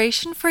 Find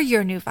inspiration for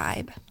your new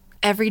vibe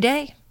every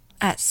day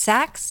at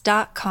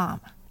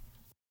Sax.com.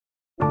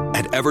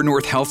 At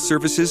Evernorth Health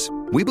Services,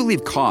 we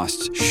believe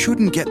costs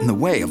shouldn't get in the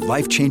way of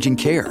life-changing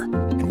care,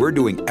 and we're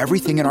doing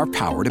everything in our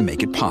power to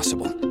make it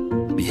possible.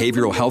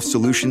 Behavioral health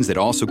solutions that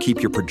also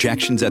keep your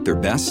projections at their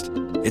best?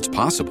 It's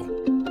possible.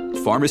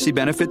 Pharmacy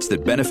benefits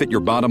that benefit your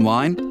bottom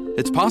line?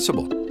 It's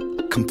possible.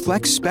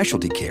 Complex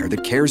specialty care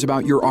that cares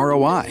about your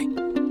ROI?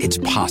 It's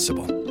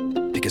possible.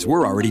 Because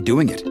we're already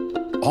doing it.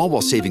 All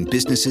while saving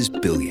businesses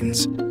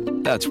billions.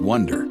 That's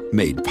Wonder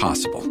made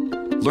possible.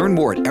 Learn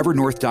more at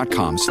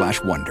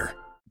evernorth.com/wonder.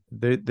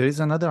 There is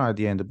another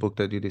idea in the book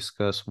that you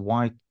discuss,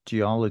 white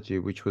geology,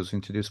 which was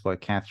introduced by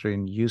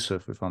Catherine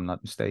Yusuf, if I'm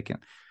not mistaken.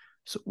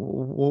 So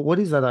what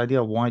is that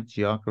idea of white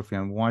geography,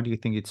 and why do you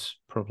think it's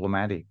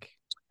problematic?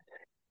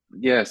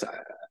 Yes,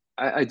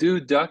 I do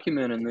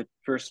document in the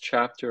first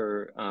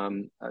chapter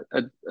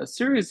a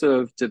series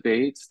of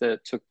debates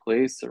that took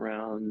place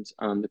around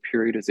the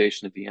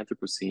periodization of the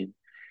Anthropocene.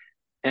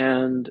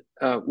 And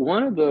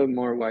one of the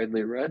more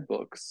widely read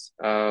books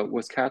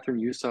was Catherine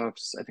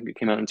Yusuf's, I think it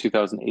came out in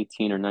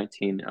 2018 or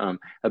 19,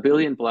 A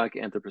Billion Black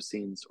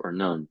Anthropocenes or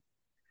None.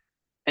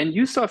 And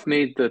Yusuf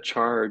made the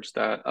charge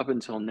that up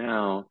until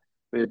now,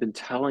 we had been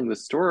telling the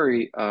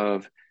story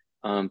of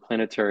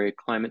planetary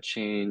climate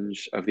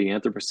change, of the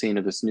Anthropocene,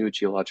 of this new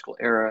geological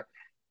era,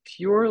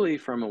 purely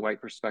from a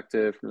white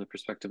perspective, from the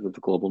perspective of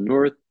the global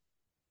North.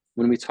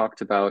 When we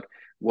talked about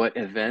what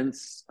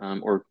events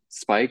or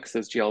spikes,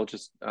 as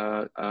geologists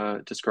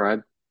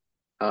describe,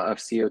 of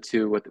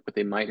CO2, what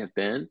they might have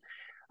been,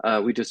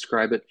 we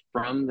describe it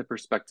from the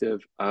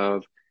perspective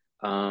of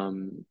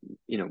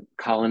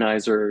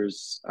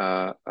colonizers,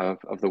 of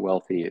the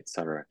wealthy, et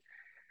cetera.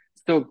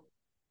 So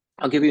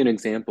I'll give you an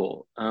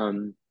example.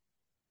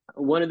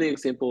 One of the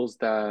examples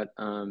that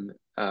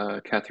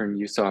Catherine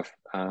Yusuf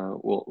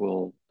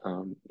will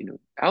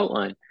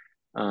outline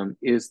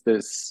is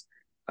this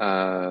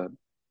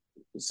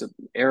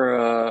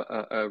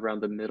era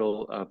around the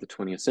middle of the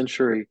 20th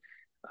century,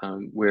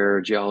 where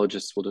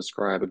geologists will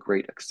describe a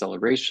great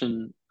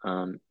acceleration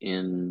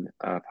in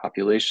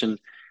population.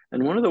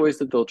 And one of the ways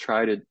that they'll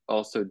try to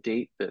also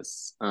date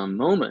this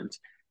moment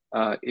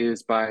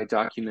is by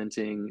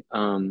documenting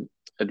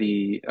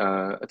the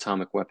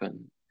atomic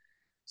weapon.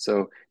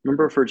 So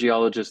remember, for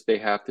geologists, they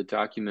have to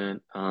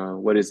document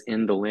what is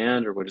in the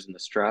land or what is in the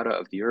strata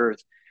of the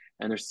earth.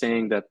 And they're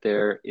saying that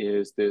there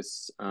is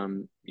this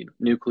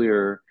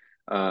nuclear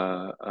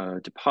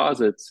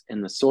deposits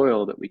in the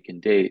soil that we can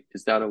date.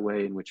 Is that a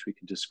way in which we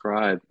can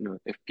describe,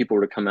 if people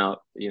were to come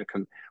out,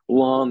 come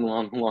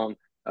long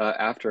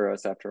after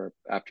us, after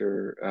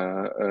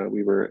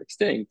we were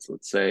extinct,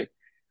 let's say,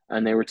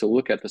 and they were to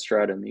look at the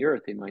strata in the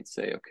earth, they might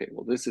say, okay,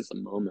 well, this is a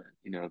moment,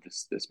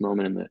 this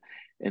moment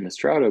in the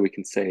strata, we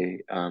can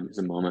say is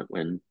a moment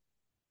when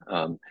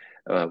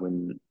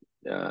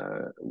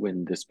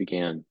this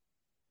began.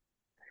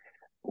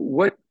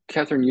 What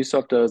Catherine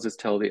Yusuf does is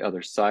tell the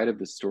other side of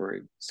the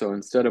story. So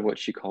instead of what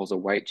she calls a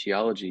white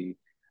geology,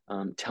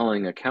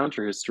 telling a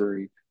counter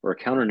history or a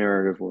counter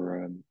narrative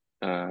or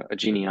a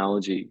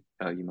genealogy,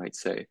 you might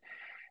say.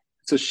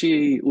 So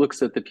she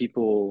looks at the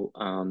people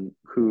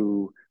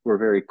who were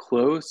very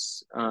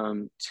close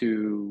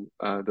to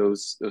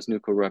those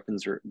nuclear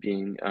weapons are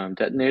being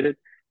detonated.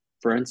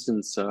 For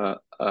instance, a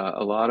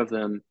lot of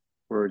them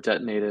were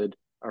detonated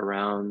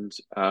around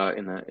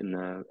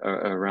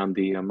around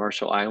the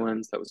Marshall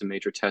Islands. That was a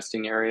major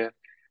testing area,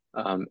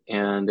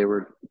 and they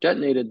were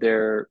detonated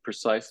there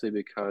precisely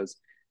because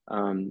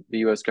the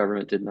U.S.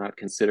 government did not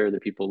consider the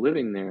people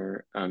living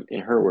there, in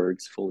her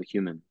words, fully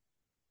human.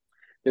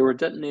 They were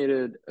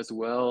detonated as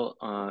well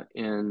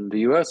in the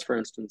U.S., for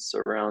instance,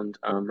 around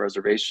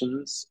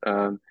reservations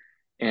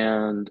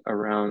and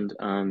around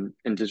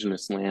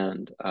indigenous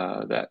land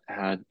that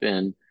had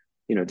been,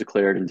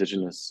 declared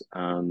indigenous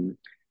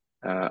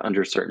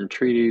under certain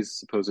treaties,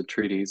 supposed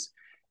treaties,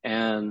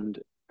 and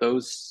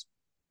those,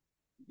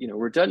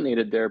 were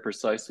detonated there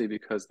precisely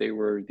because they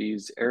were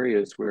these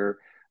areas where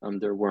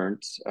there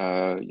weren't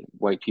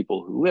white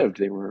people who lived.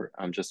 They were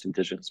just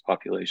indigenous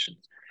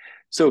populations.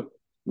 So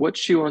what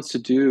she wants to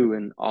do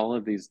in all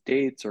of these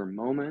dates or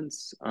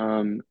moments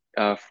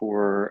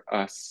for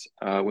us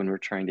when we're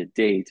trying to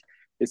date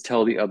is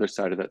tell the other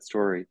side of that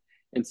story.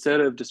 Instead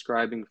of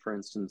describing, for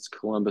instance,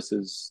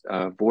 Columbus's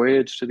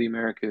voyage to the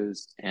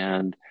Americas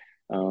and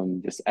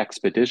this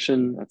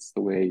expedition, that's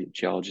the way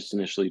geologists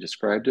initially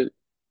described it,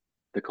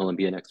 the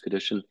Columbian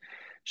expedition,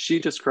 she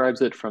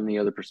describes it from the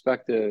other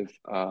perspective,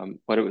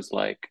 what it was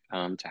like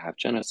to have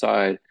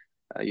genocide,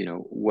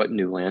 what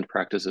new land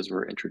practices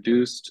were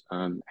introduced,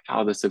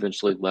 how this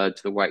eventually led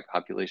to the white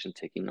population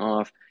taking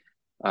off,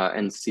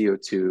 and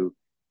CO2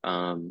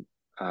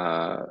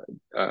 uh,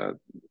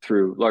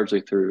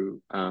 largely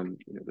through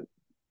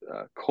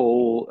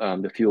coal,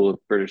 the fuel of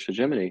British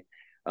hegemony,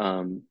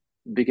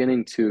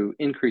 beginning to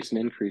increase and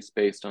increase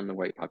based on the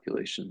white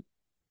population.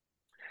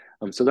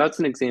 So that's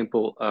an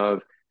example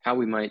of how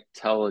we might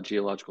tell a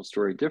geological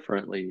story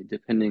differently,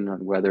 depending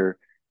on whether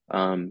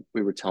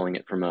we were telling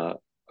it from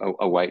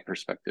a white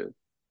perspective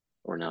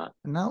or not.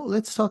 Now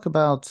let's talk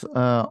about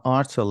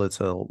art a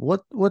little.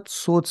 What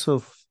sorts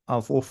of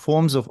or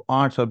forms of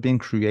art are being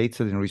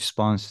created in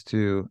response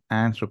to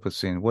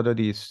Anthropocene? What are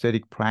the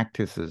aesthetic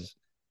practices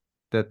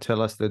that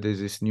tell us that there's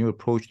this new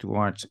approach to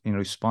art in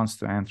response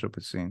to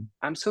Anthropocene?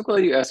 I'm so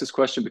glad you asked this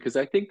question because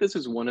I think this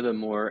is one of the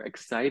more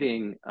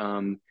exciting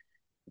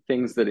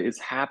things that is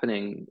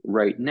happening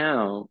right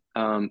now,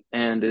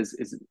 and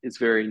is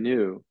very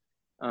new.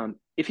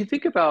 If you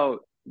think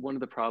about one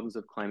of the problems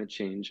of climate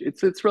change,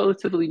 it's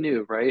relatively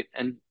new, right?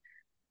 And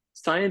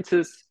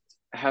scientists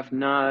have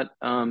not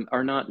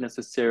are not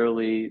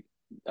necessarily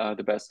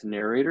the best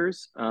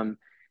narrators,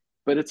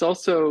 but it's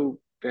also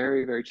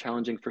very, very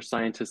challenging for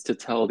scientists to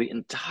tell the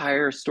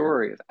entire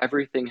story of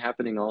everything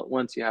happening all at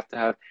once. You have to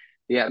have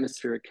the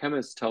atmospheric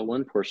chemists tell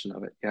one portion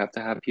of it. You have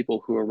to have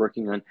people who are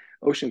working on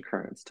ocean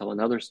currents tell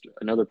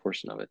another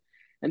portion of it.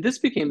 And this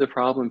became the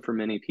problem for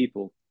many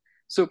people.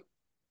 So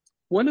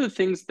one of the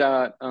things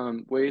that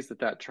ways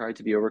that tried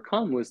to be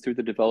overcome was through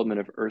the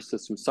development of Earth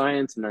system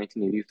science in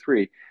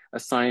 1983, a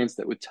science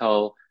that would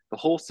tell the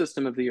whole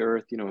system of the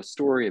Earth, a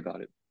story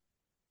about it.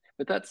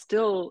 But that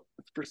still,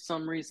 for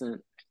some reason,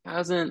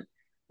 hasn't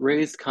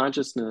raised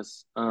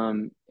consciousness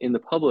in the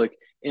public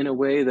in a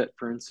way that,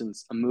 for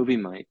instance, a movie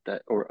might,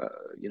 or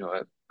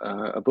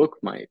a book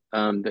might,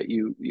 that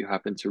you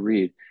happen to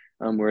read,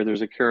 where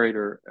there's a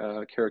character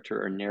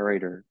or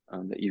narrator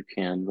that you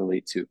can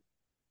relate to.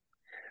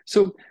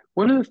 So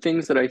one of the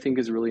things that I think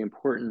is really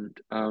important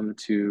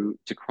to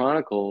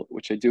chronicle,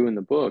 which I do in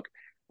the book,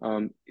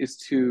 is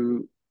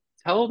to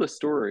tell the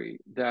story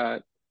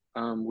that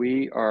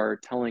we are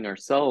telling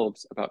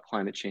ourselves about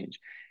climate change.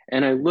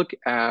 And I look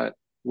at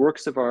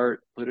works of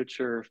art,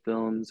 literature,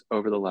 films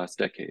over the last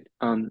decade.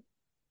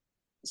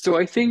 So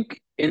I think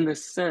in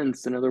this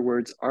sense, in other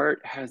words, art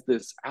has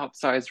this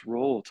outsized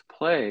role to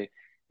play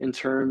in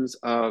terms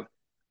of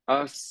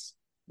us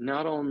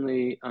not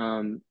only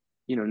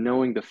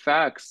knowing the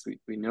facts.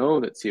 We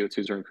know that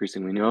CO2s are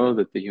increasing. We know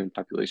that the human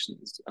population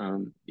is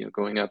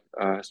going up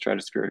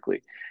stratospherically,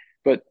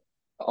 but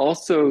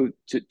also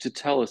to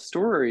tell a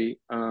story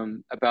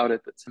about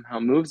it that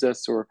somehow moves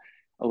us or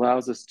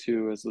allows us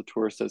to, as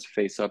Latour says,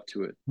 face up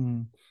to it.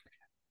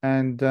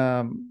 And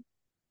the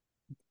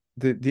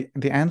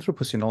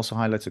Anthropocene also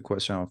highlights a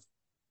question of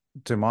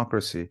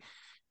democracy.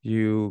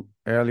 Earlier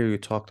you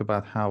talked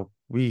about how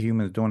we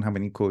humans don't have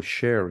an equal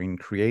share in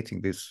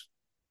creating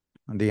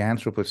the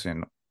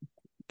Anthropocene,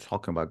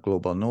 talking about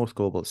global North,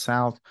 global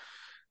South.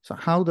 So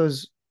how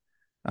does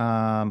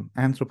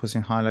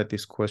Anthropocene highlight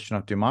this question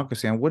of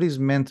democracy, and what is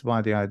meant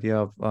by the idea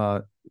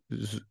of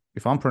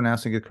if I'm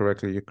pronouncing it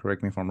correctly, you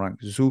correct me if I'm wrong,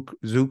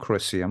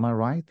 zoocracy, am I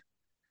right?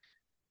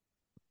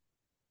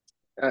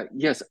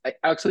 Yes,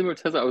 actually,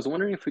 Morteza, I was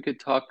wondering if we could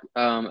talk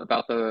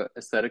about the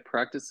aesthetic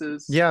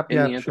practices in the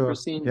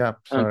Anthropocene. Sure. Yeah,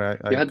 sorry,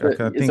 I is think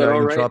that I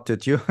all right?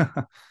 interrupted you.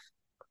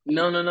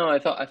 No. I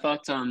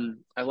thought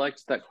I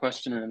liked that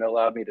question, and it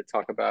allowed me to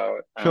talk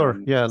about Sure.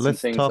 Yeah, some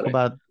let's things talk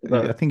about.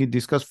 I think you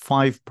discussed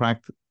 5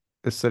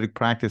 aesthetic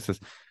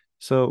practices.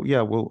 So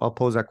yeah, I'll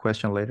pose that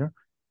question later.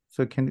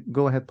 So can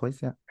go ahead,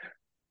 please. Yeah.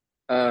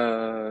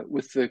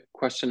 With the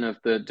question of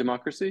the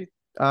democracy?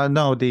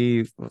 No,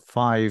 the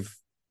 5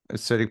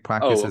 aesthetic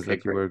practices Okay,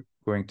 that you were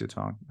going to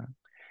talk about.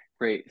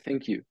 Great,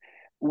 thank you.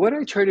 What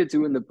I try to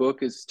do in the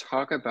book is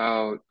talk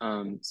about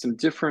some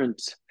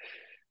different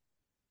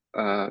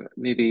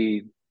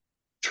maybe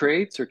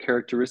traits or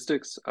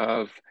characteristics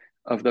of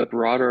the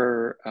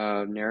broader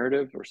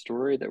narrative or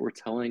story that we're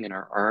telling in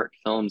our art,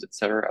 films,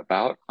 etc.,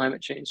 about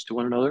climate change to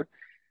one another.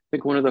 I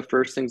think one of the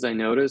first things I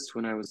noticed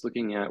when I was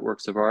looking at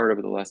works of art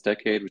over the last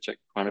decade, which I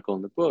chronicle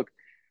in the book,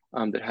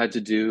 that had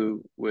to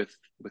do with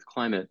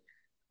climate,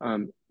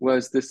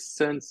 was this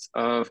sense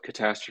of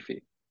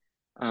catastrophe.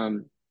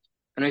 And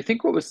I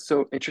think what was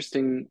so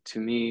interesting to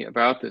me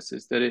about this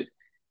is that it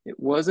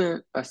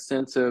wasn't a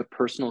sense of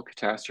personal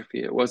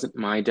catastrophe. It wasn't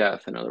my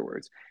death, in other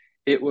words.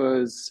 It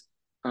was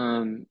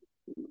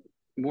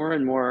more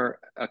and more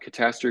a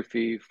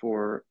catastrophe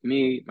for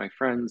me, my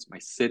friends, my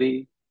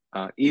city,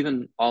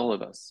 even all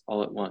of us,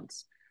 all at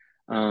once.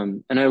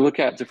 And I look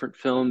at different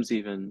films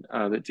even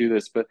that do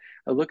this, but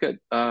I look at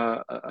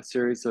a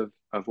series of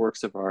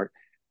works of art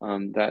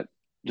that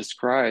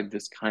describe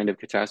this kind of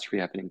catastrophe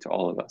happening to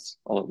all of us,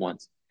 all at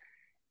once.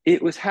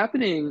 It was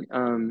happening,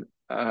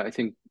 I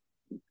think,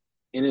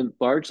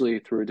 largely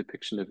through a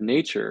depiction of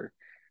nature,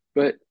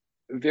 but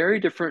very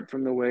different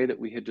from the way that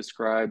we had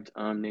described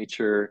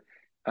nature,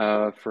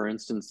 for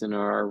instance, in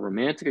our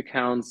romantic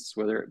accounts,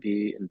 whether it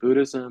be in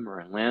Buddhism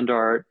or in land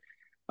art,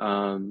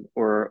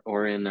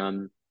 or in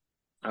the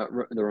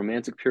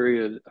Romantic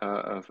period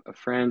of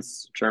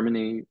France,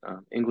 Germany,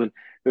 England.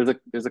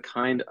 There's a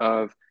kind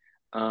of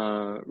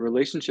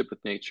relationship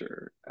with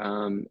nature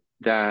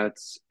that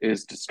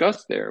is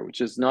discussed there,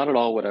 which is not at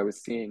all what I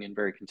was seeing in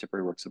very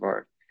contemporary works of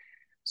art.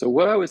 So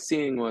what I was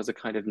seeing was a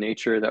kind of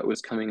nature that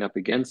was coming up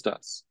against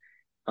us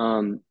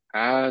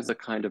as a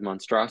kind of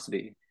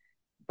monstrosity,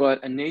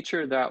 but a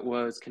nature that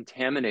was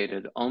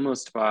contaminated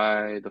almost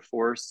by the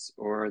force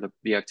or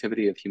the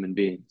activity of human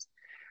beings.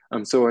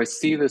 So I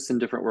see this in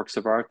different works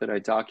of art that I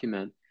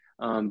document,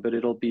 but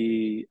it'll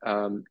be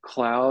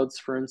clouds,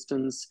 for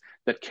instance,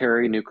 that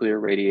carry nuclear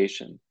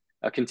radiation,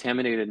 a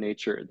contaminated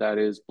nature that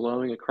is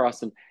blowing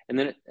across. And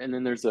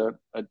then there's a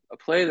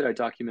play that I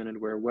documented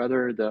where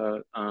whether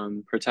the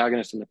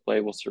protagonist in the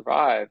play will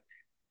survive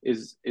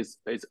is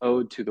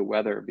owed to the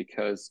weather,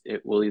 because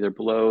it will either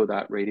blow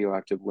that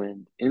radioactive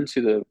wind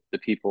into the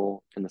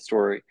people in the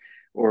story,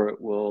 or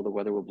the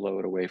weather will blow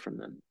it away from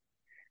them.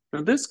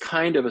 Now, this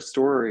kind of a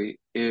story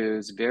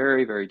is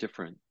very, very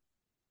different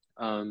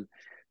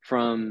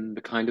from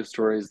the kind of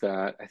stories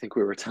that I think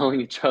we were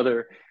telling each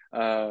other,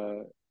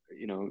 2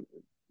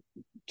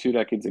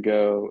 decades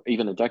ago,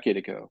 even a decade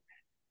ago.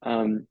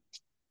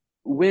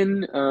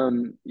 When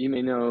you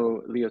may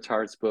know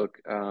Lyotard's book,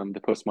 The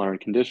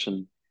Postmodern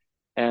Condition,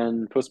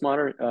 and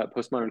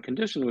postmodern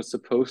condition was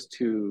supposed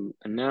to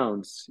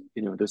announce,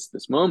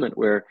 this moment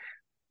where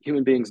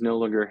human beings no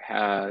longer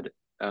had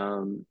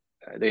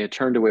they had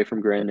turned away from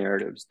grand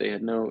narratives. They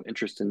had no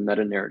interest in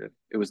meta narrative.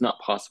 It was not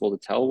possible to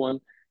tell one,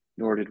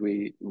 nor do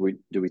we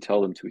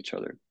tell them to each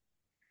other.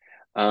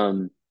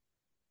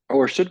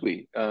 Or should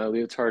we?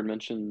 Lyotard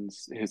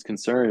mentions his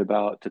concern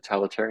about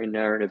totalitarian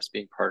narratives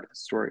being part of the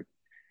story.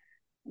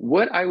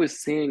 What I was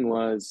seeing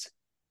was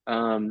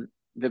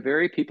the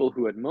very people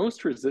who had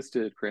most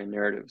resisted grand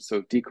narratives,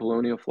 so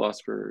decolonial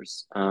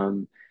philosophers,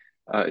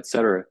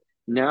 etc.,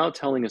 now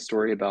telling a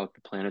story about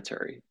a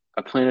planetary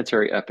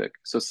epic.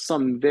 So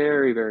some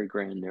very, very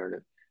grand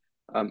narrative.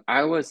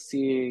 I was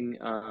seeing,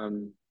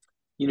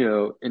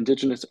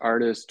 indigenous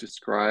artists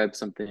describe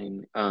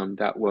something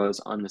that was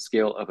on the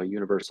scale of a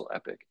universal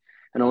epic.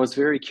 And I was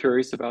very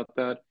curious about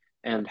that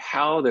and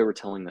how they were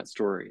telling that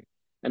story.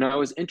 And I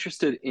was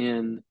interested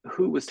in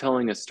who was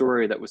telling a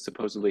story that was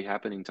supposedly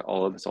happening to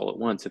all of us all at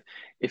once.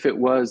 If it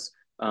was,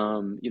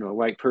 a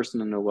white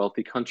person in a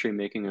wealthy country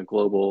making a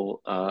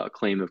global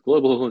claim of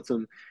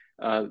globalism,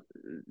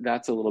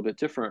 that's a little bit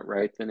different,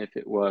 right, than if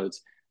it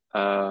was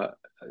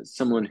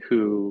someone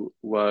who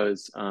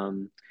was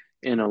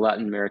in a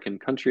Latin American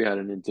country, had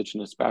an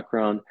indigenous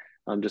background,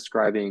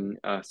 describing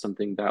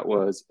something that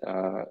was,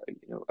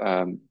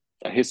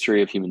 a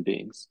history of human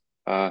beings.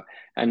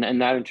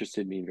 And that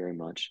interested me very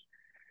much.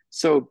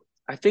 So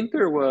I think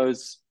there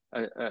is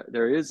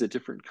a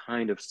different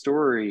kind of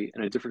story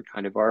and a different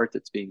kind of art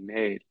that's being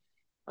made.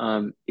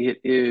 It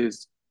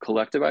is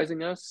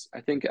collectivizing us.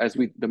 I think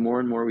the more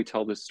and more we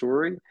tell this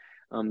story,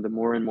 the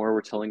more and more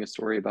we're telling a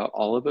story about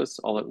all of us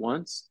all at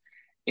once.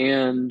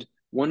 And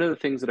one of the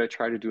things that I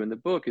try to do in the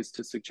book is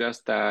to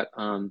suggest that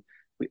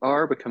we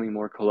are becoming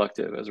more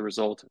collective as a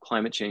result of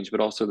climate change,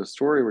 but also the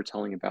story we're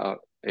telling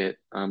about it.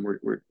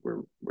 We're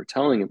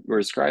telling it, we're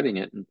describing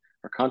it, and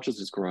our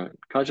consciousness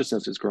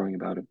is growing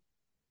about it.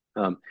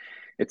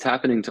 It's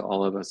happening to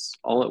all of us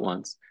all at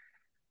once.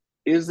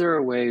 Is there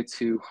a way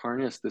to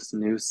harness this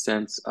new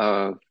sense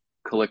of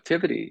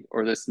collectivity,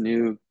 or this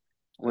new,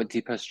 what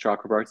Deepesh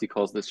Chakrabarti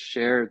calls this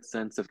shared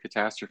sense of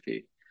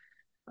catastrophe?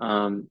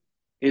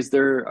 Is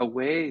there a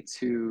way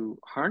to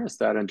harness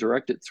that and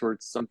direct it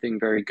towards something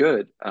very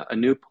good, a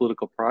new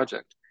political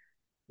project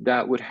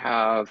that would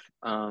have,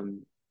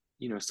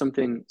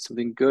 something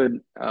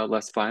good,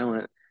 less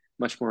violent,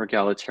 much more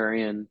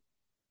egalitarian,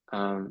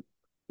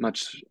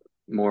 much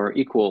more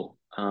equal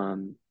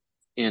in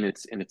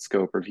its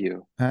scope or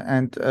view?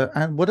 And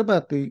what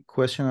about the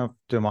question of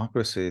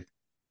democracy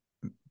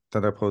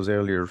that I posed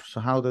earlier?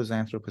 So how does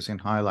Anthropocene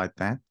highlight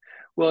that?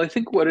 Well, I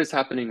think what is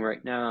happening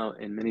right now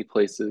in many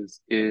places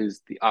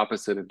is the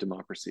opposite of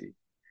democracy.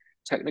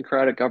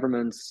 Technocratic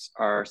governments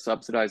are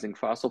subsidizing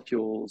fossil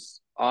fuels,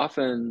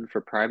 often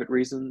for private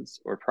reasons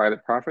or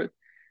private profit,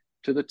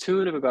 to the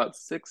tune of about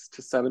 6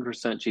 to 7%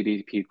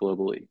 GDP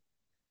globally.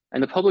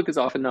 And the public is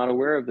often not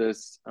aware of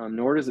this,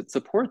 nor does it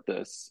support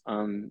this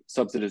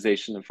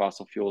subsidization of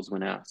fossil fuels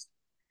when asked.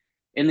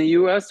 In the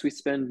US, we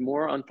spend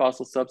more on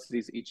fossil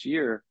subsidies each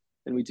year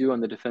than we do on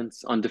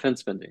defense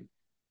spending.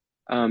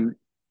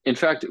 In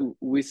fact,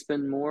 we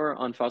spend more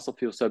on fossil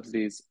fuel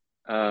subsidies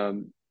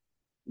we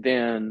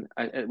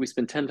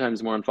spend 10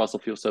 times more on fossil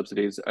fuel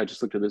subsidies, I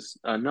just looked at this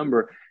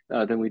number,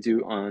 than we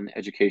do on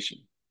education.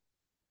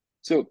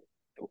 So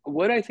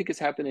what I think is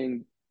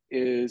happening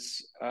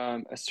is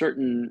a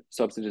certain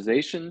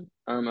subsidization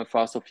of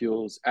fossil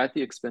fuels at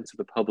the expense of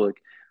the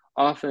public,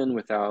 often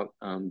without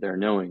their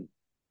knowing.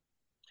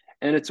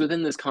 And it's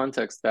within this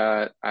context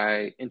that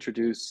I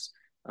introduce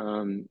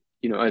a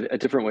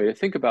different way to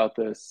think about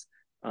this,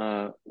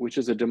 which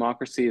is a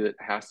democracy that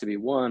has to be a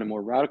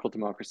more radical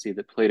democracy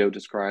that Plato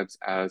describes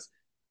as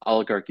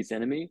oligarchy's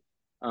enemy.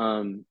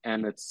 And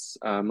it's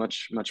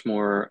much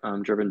more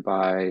driven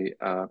by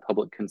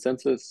public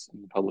consensus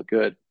and public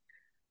good.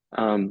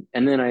 And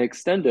then I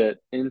extend it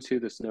into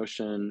this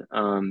notion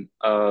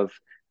of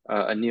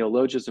a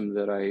neologism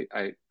that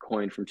I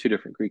coined from two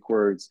different Greek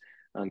words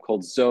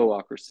called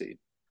zoocracy.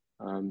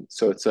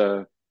 So it's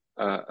a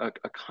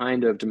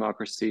kind of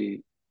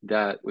democracy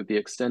that would be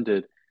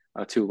extended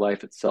to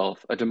life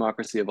itself, a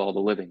democracy of all the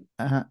living.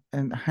 And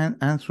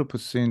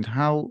Anthropocene,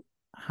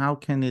 how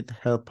can it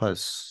help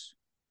us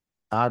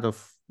out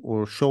of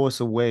or show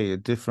us a way, a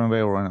different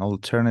way or an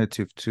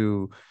alternative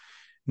to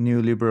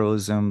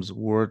neoliberalism's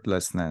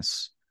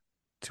wordlessness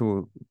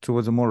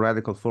towards a more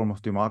radical form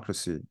of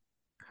democracy?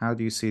 How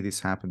do you see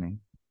this happening?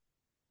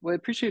 Well, I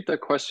appreciate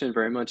that question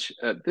very much.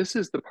 This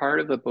is the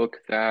part of the book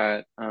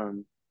that,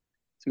 to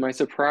my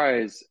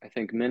surprise, I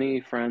think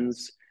many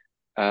friends,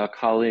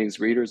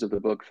 colleagues, readers of the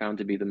book found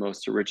to be the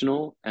most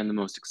original and the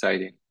most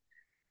exciting.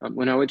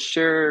 When I would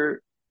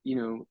share,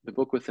 the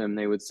book with them,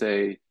 they would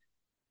say,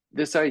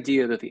 this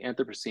idea that the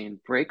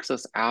Anthropocene breaks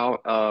us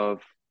out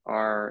of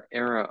our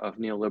era of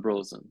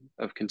neoliberalism,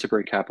 of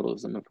contemporary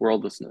capitalism, of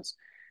worldlessness.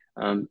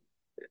 Um,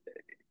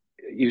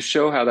 you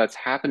show how that's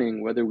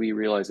happening whether we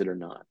realize it or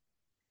not.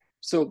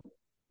 So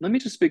let me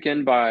just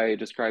begin by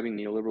describing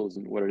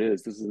neoliberalism, what it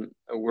is. This isn't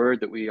a word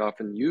that we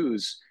often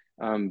use,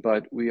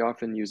 but we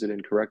often use it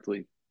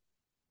incorrectly.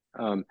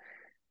 Um,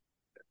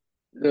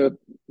 the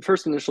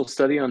first initial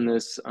study on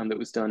this that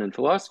was done in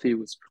philosophy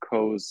was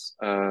Foucault's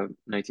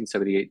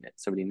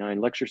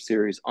 1978-79 lecture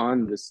series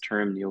on this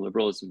term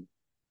neoliberalism.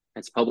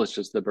 It's published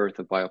as The Birth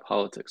of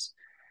Biopolitics.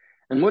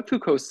 And what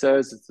Foucault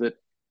says is that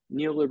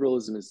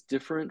neoliberalism is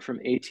different from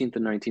 18th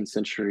and 19th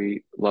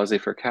century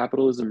laissez-faire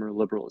capitalism or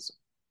liberalism,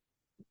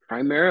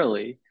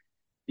 primarily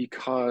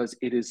because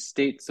it is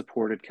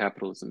state-supported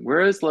capitalism,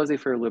 whereas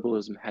laissez-faire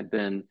liberalism had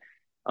been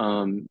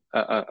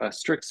a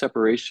strict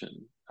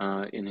separation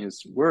in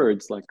his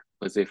words, like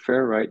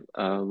laissez-faire, right?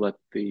 Let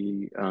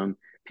the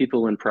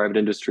people in private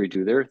industry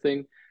do their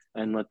thing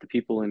and let the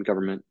people in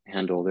government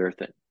handle their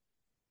thing.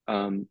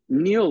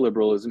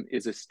 Neoliberalism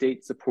is a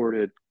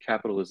state-supported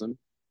capitalism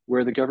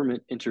where the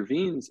government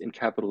intervenes in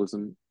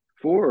capitalism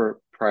for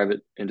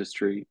private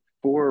industry,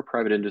 for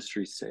private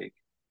industry's sake.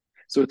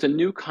 So it's a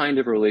new kind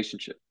of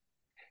relationship.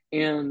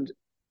 And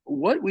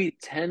what we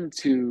tend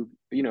to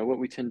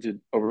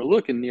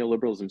overlook in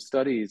neoliberalism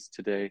studies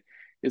today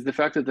is the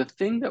fact that the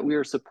thing that we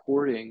are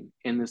supporting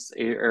in this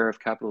era of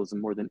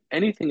capitalism more than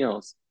anything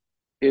else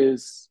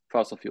is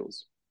fossil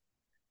fuels.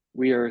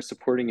 We are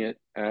supporting it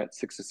at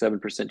 6 to 7%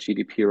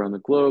 GDP around the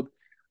globe,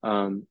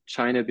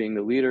 China being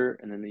the leader,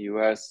 and then the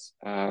US,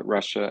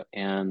 Russia,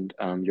 and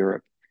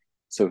Europe.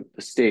 So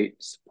the state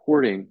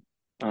supporting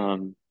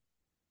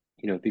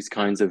these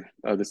kinds of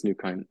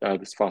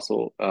this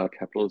fossil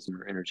capitalism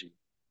or energy.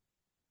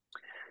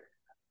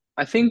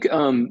 I think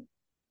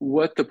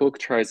what the book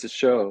tries to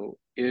show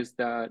is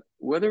that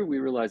whether we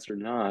realize it or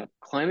not,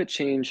 climate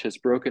change has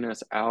broken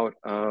us out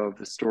of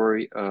the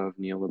story of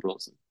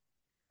neoliberalism.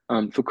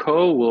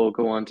 Foucault will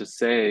go on to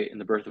say in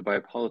The Birth of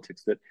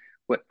Biopolitics that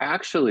what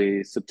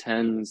actually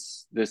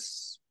subtends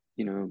this,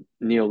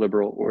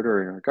 neoliberal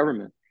order in our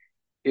government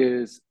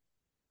is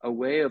a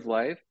way of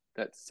life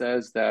that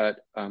says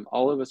that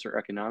all of us are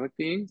economic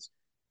beings.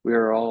 We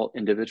are all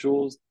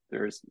individuals.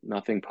 There's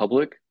nothing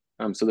public.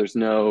 So there's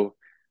no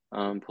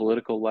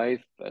political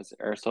life, as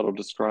Aristotle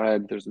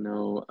described. There's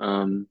no,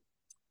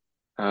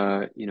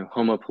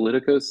 homo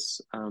politicus.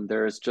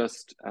 There is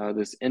just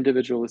this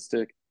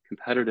individualistic,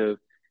 competitive,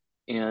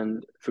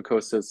 and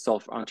Foucault says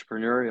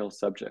self-entrepreneurial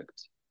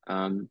subject.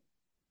 But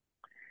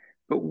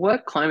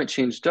what climate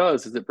change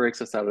does is it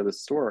breaks us out of the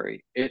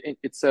story.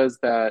 It says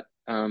that,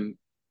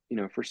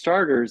 for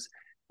starters,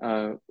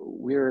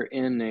 we're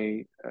in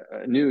a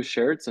new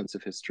shared sense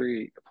of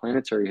history, a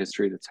planetary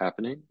history that's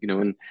happening.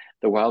 When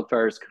the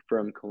wildfires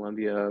from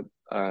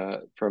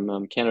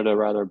Canada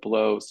rather,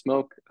 blow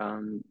smoke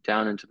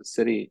down into the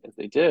city as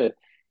they did,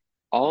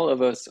 all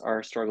of us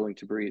are struggling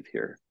to breathe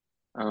here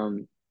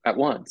at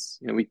once.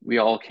 We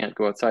all can't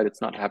go outside.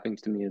 It's not happening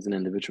to me as an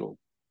individual.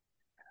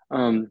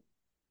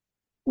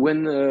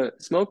 When the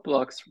smoke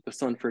blocks the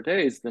sun for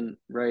days, then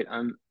right,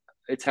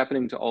 it's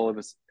happening to all of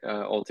us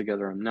all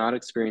together. I'm not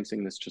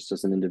experiencing this just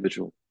as an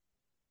individual.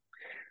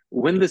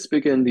 When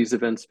these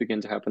events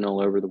begin to happen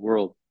all over the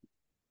world,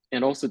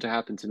 and also to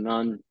happen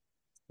to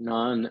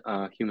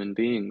non-human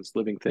beings,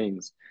 living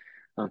things,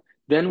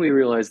 then we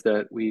realize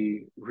that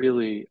we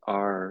really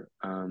are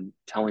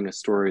telling a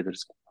story that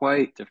is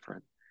quite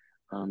different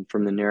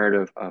from the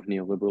narrative of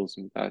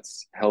neoliberalism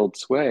that's held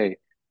sway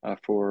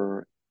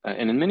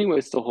and in many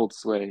ways still holds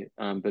sway,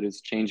 but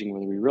is changing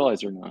whether we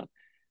realize it or not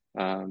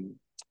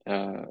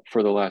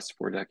for the last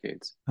 4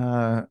 decades.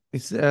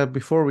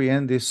 Before we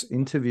end this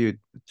interview,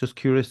 just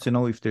curious to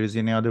know if there's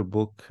any other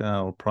book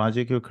or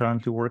project you're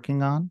currently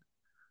working on?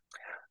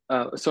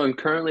 So I'm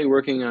currently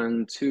working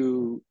on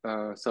 2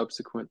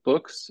 subsequent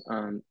books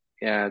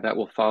that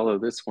will follow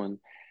this one.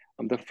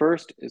 The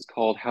first is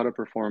called How to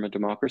Perform a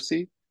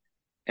Democracy,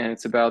 and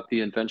it's about the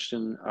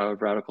invention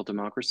of radical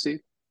democracy.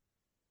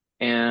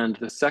 And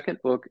the second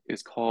book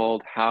is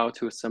called How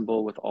to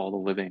Assemble with All the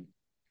Living.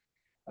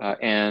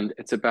 And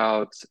it's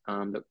about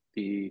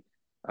the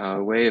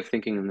way of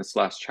thinking in this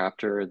last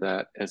chapter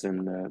that, as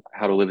in the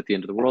How to Live at the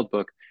End of the World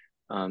book,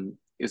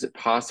 is it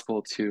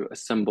possible to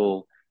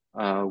assemble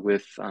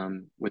with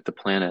the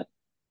planet?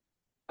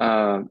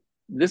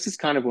 This is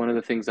kind of one of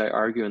the things I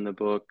argue in the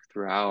book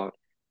throughout,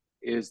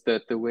 is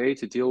that the way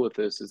to deal with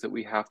this is that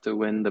we have to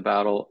win the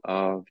battle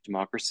of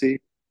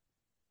democracy.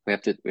 We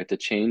have to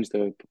change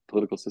the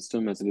political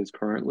system as it is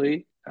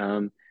currently.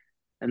 And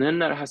then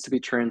that has to be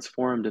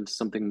transformed into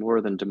something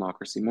more than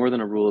democracy, more than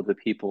a rule of the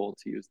people,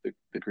 to use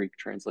the Greek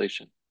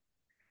translation.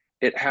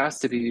 It has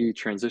to be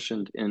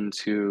transitioned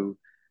into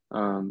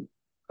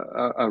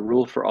a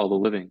rule for all the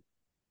living.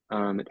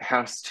 It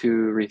has to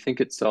rethink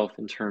itself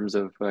in terms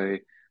of a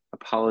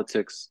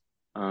politics,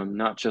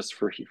 not just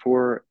for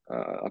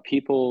a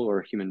people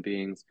or human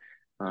beings,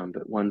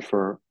 but one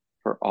for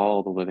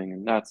all the living.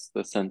 And that's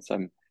the sense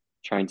I'm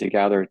trying to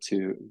get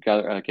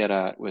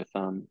at with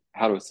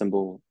how to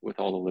assemble with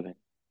all the living.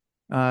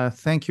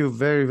 Thank you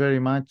very, very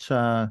much,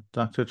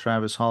 Dr.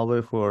 Travis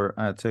Holloway, for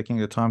taking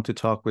the time to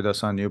talk with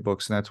us on New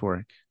Books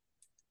Network.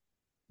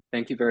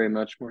 Thank you very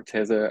much,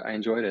 Morteza. I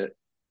enjoyed it.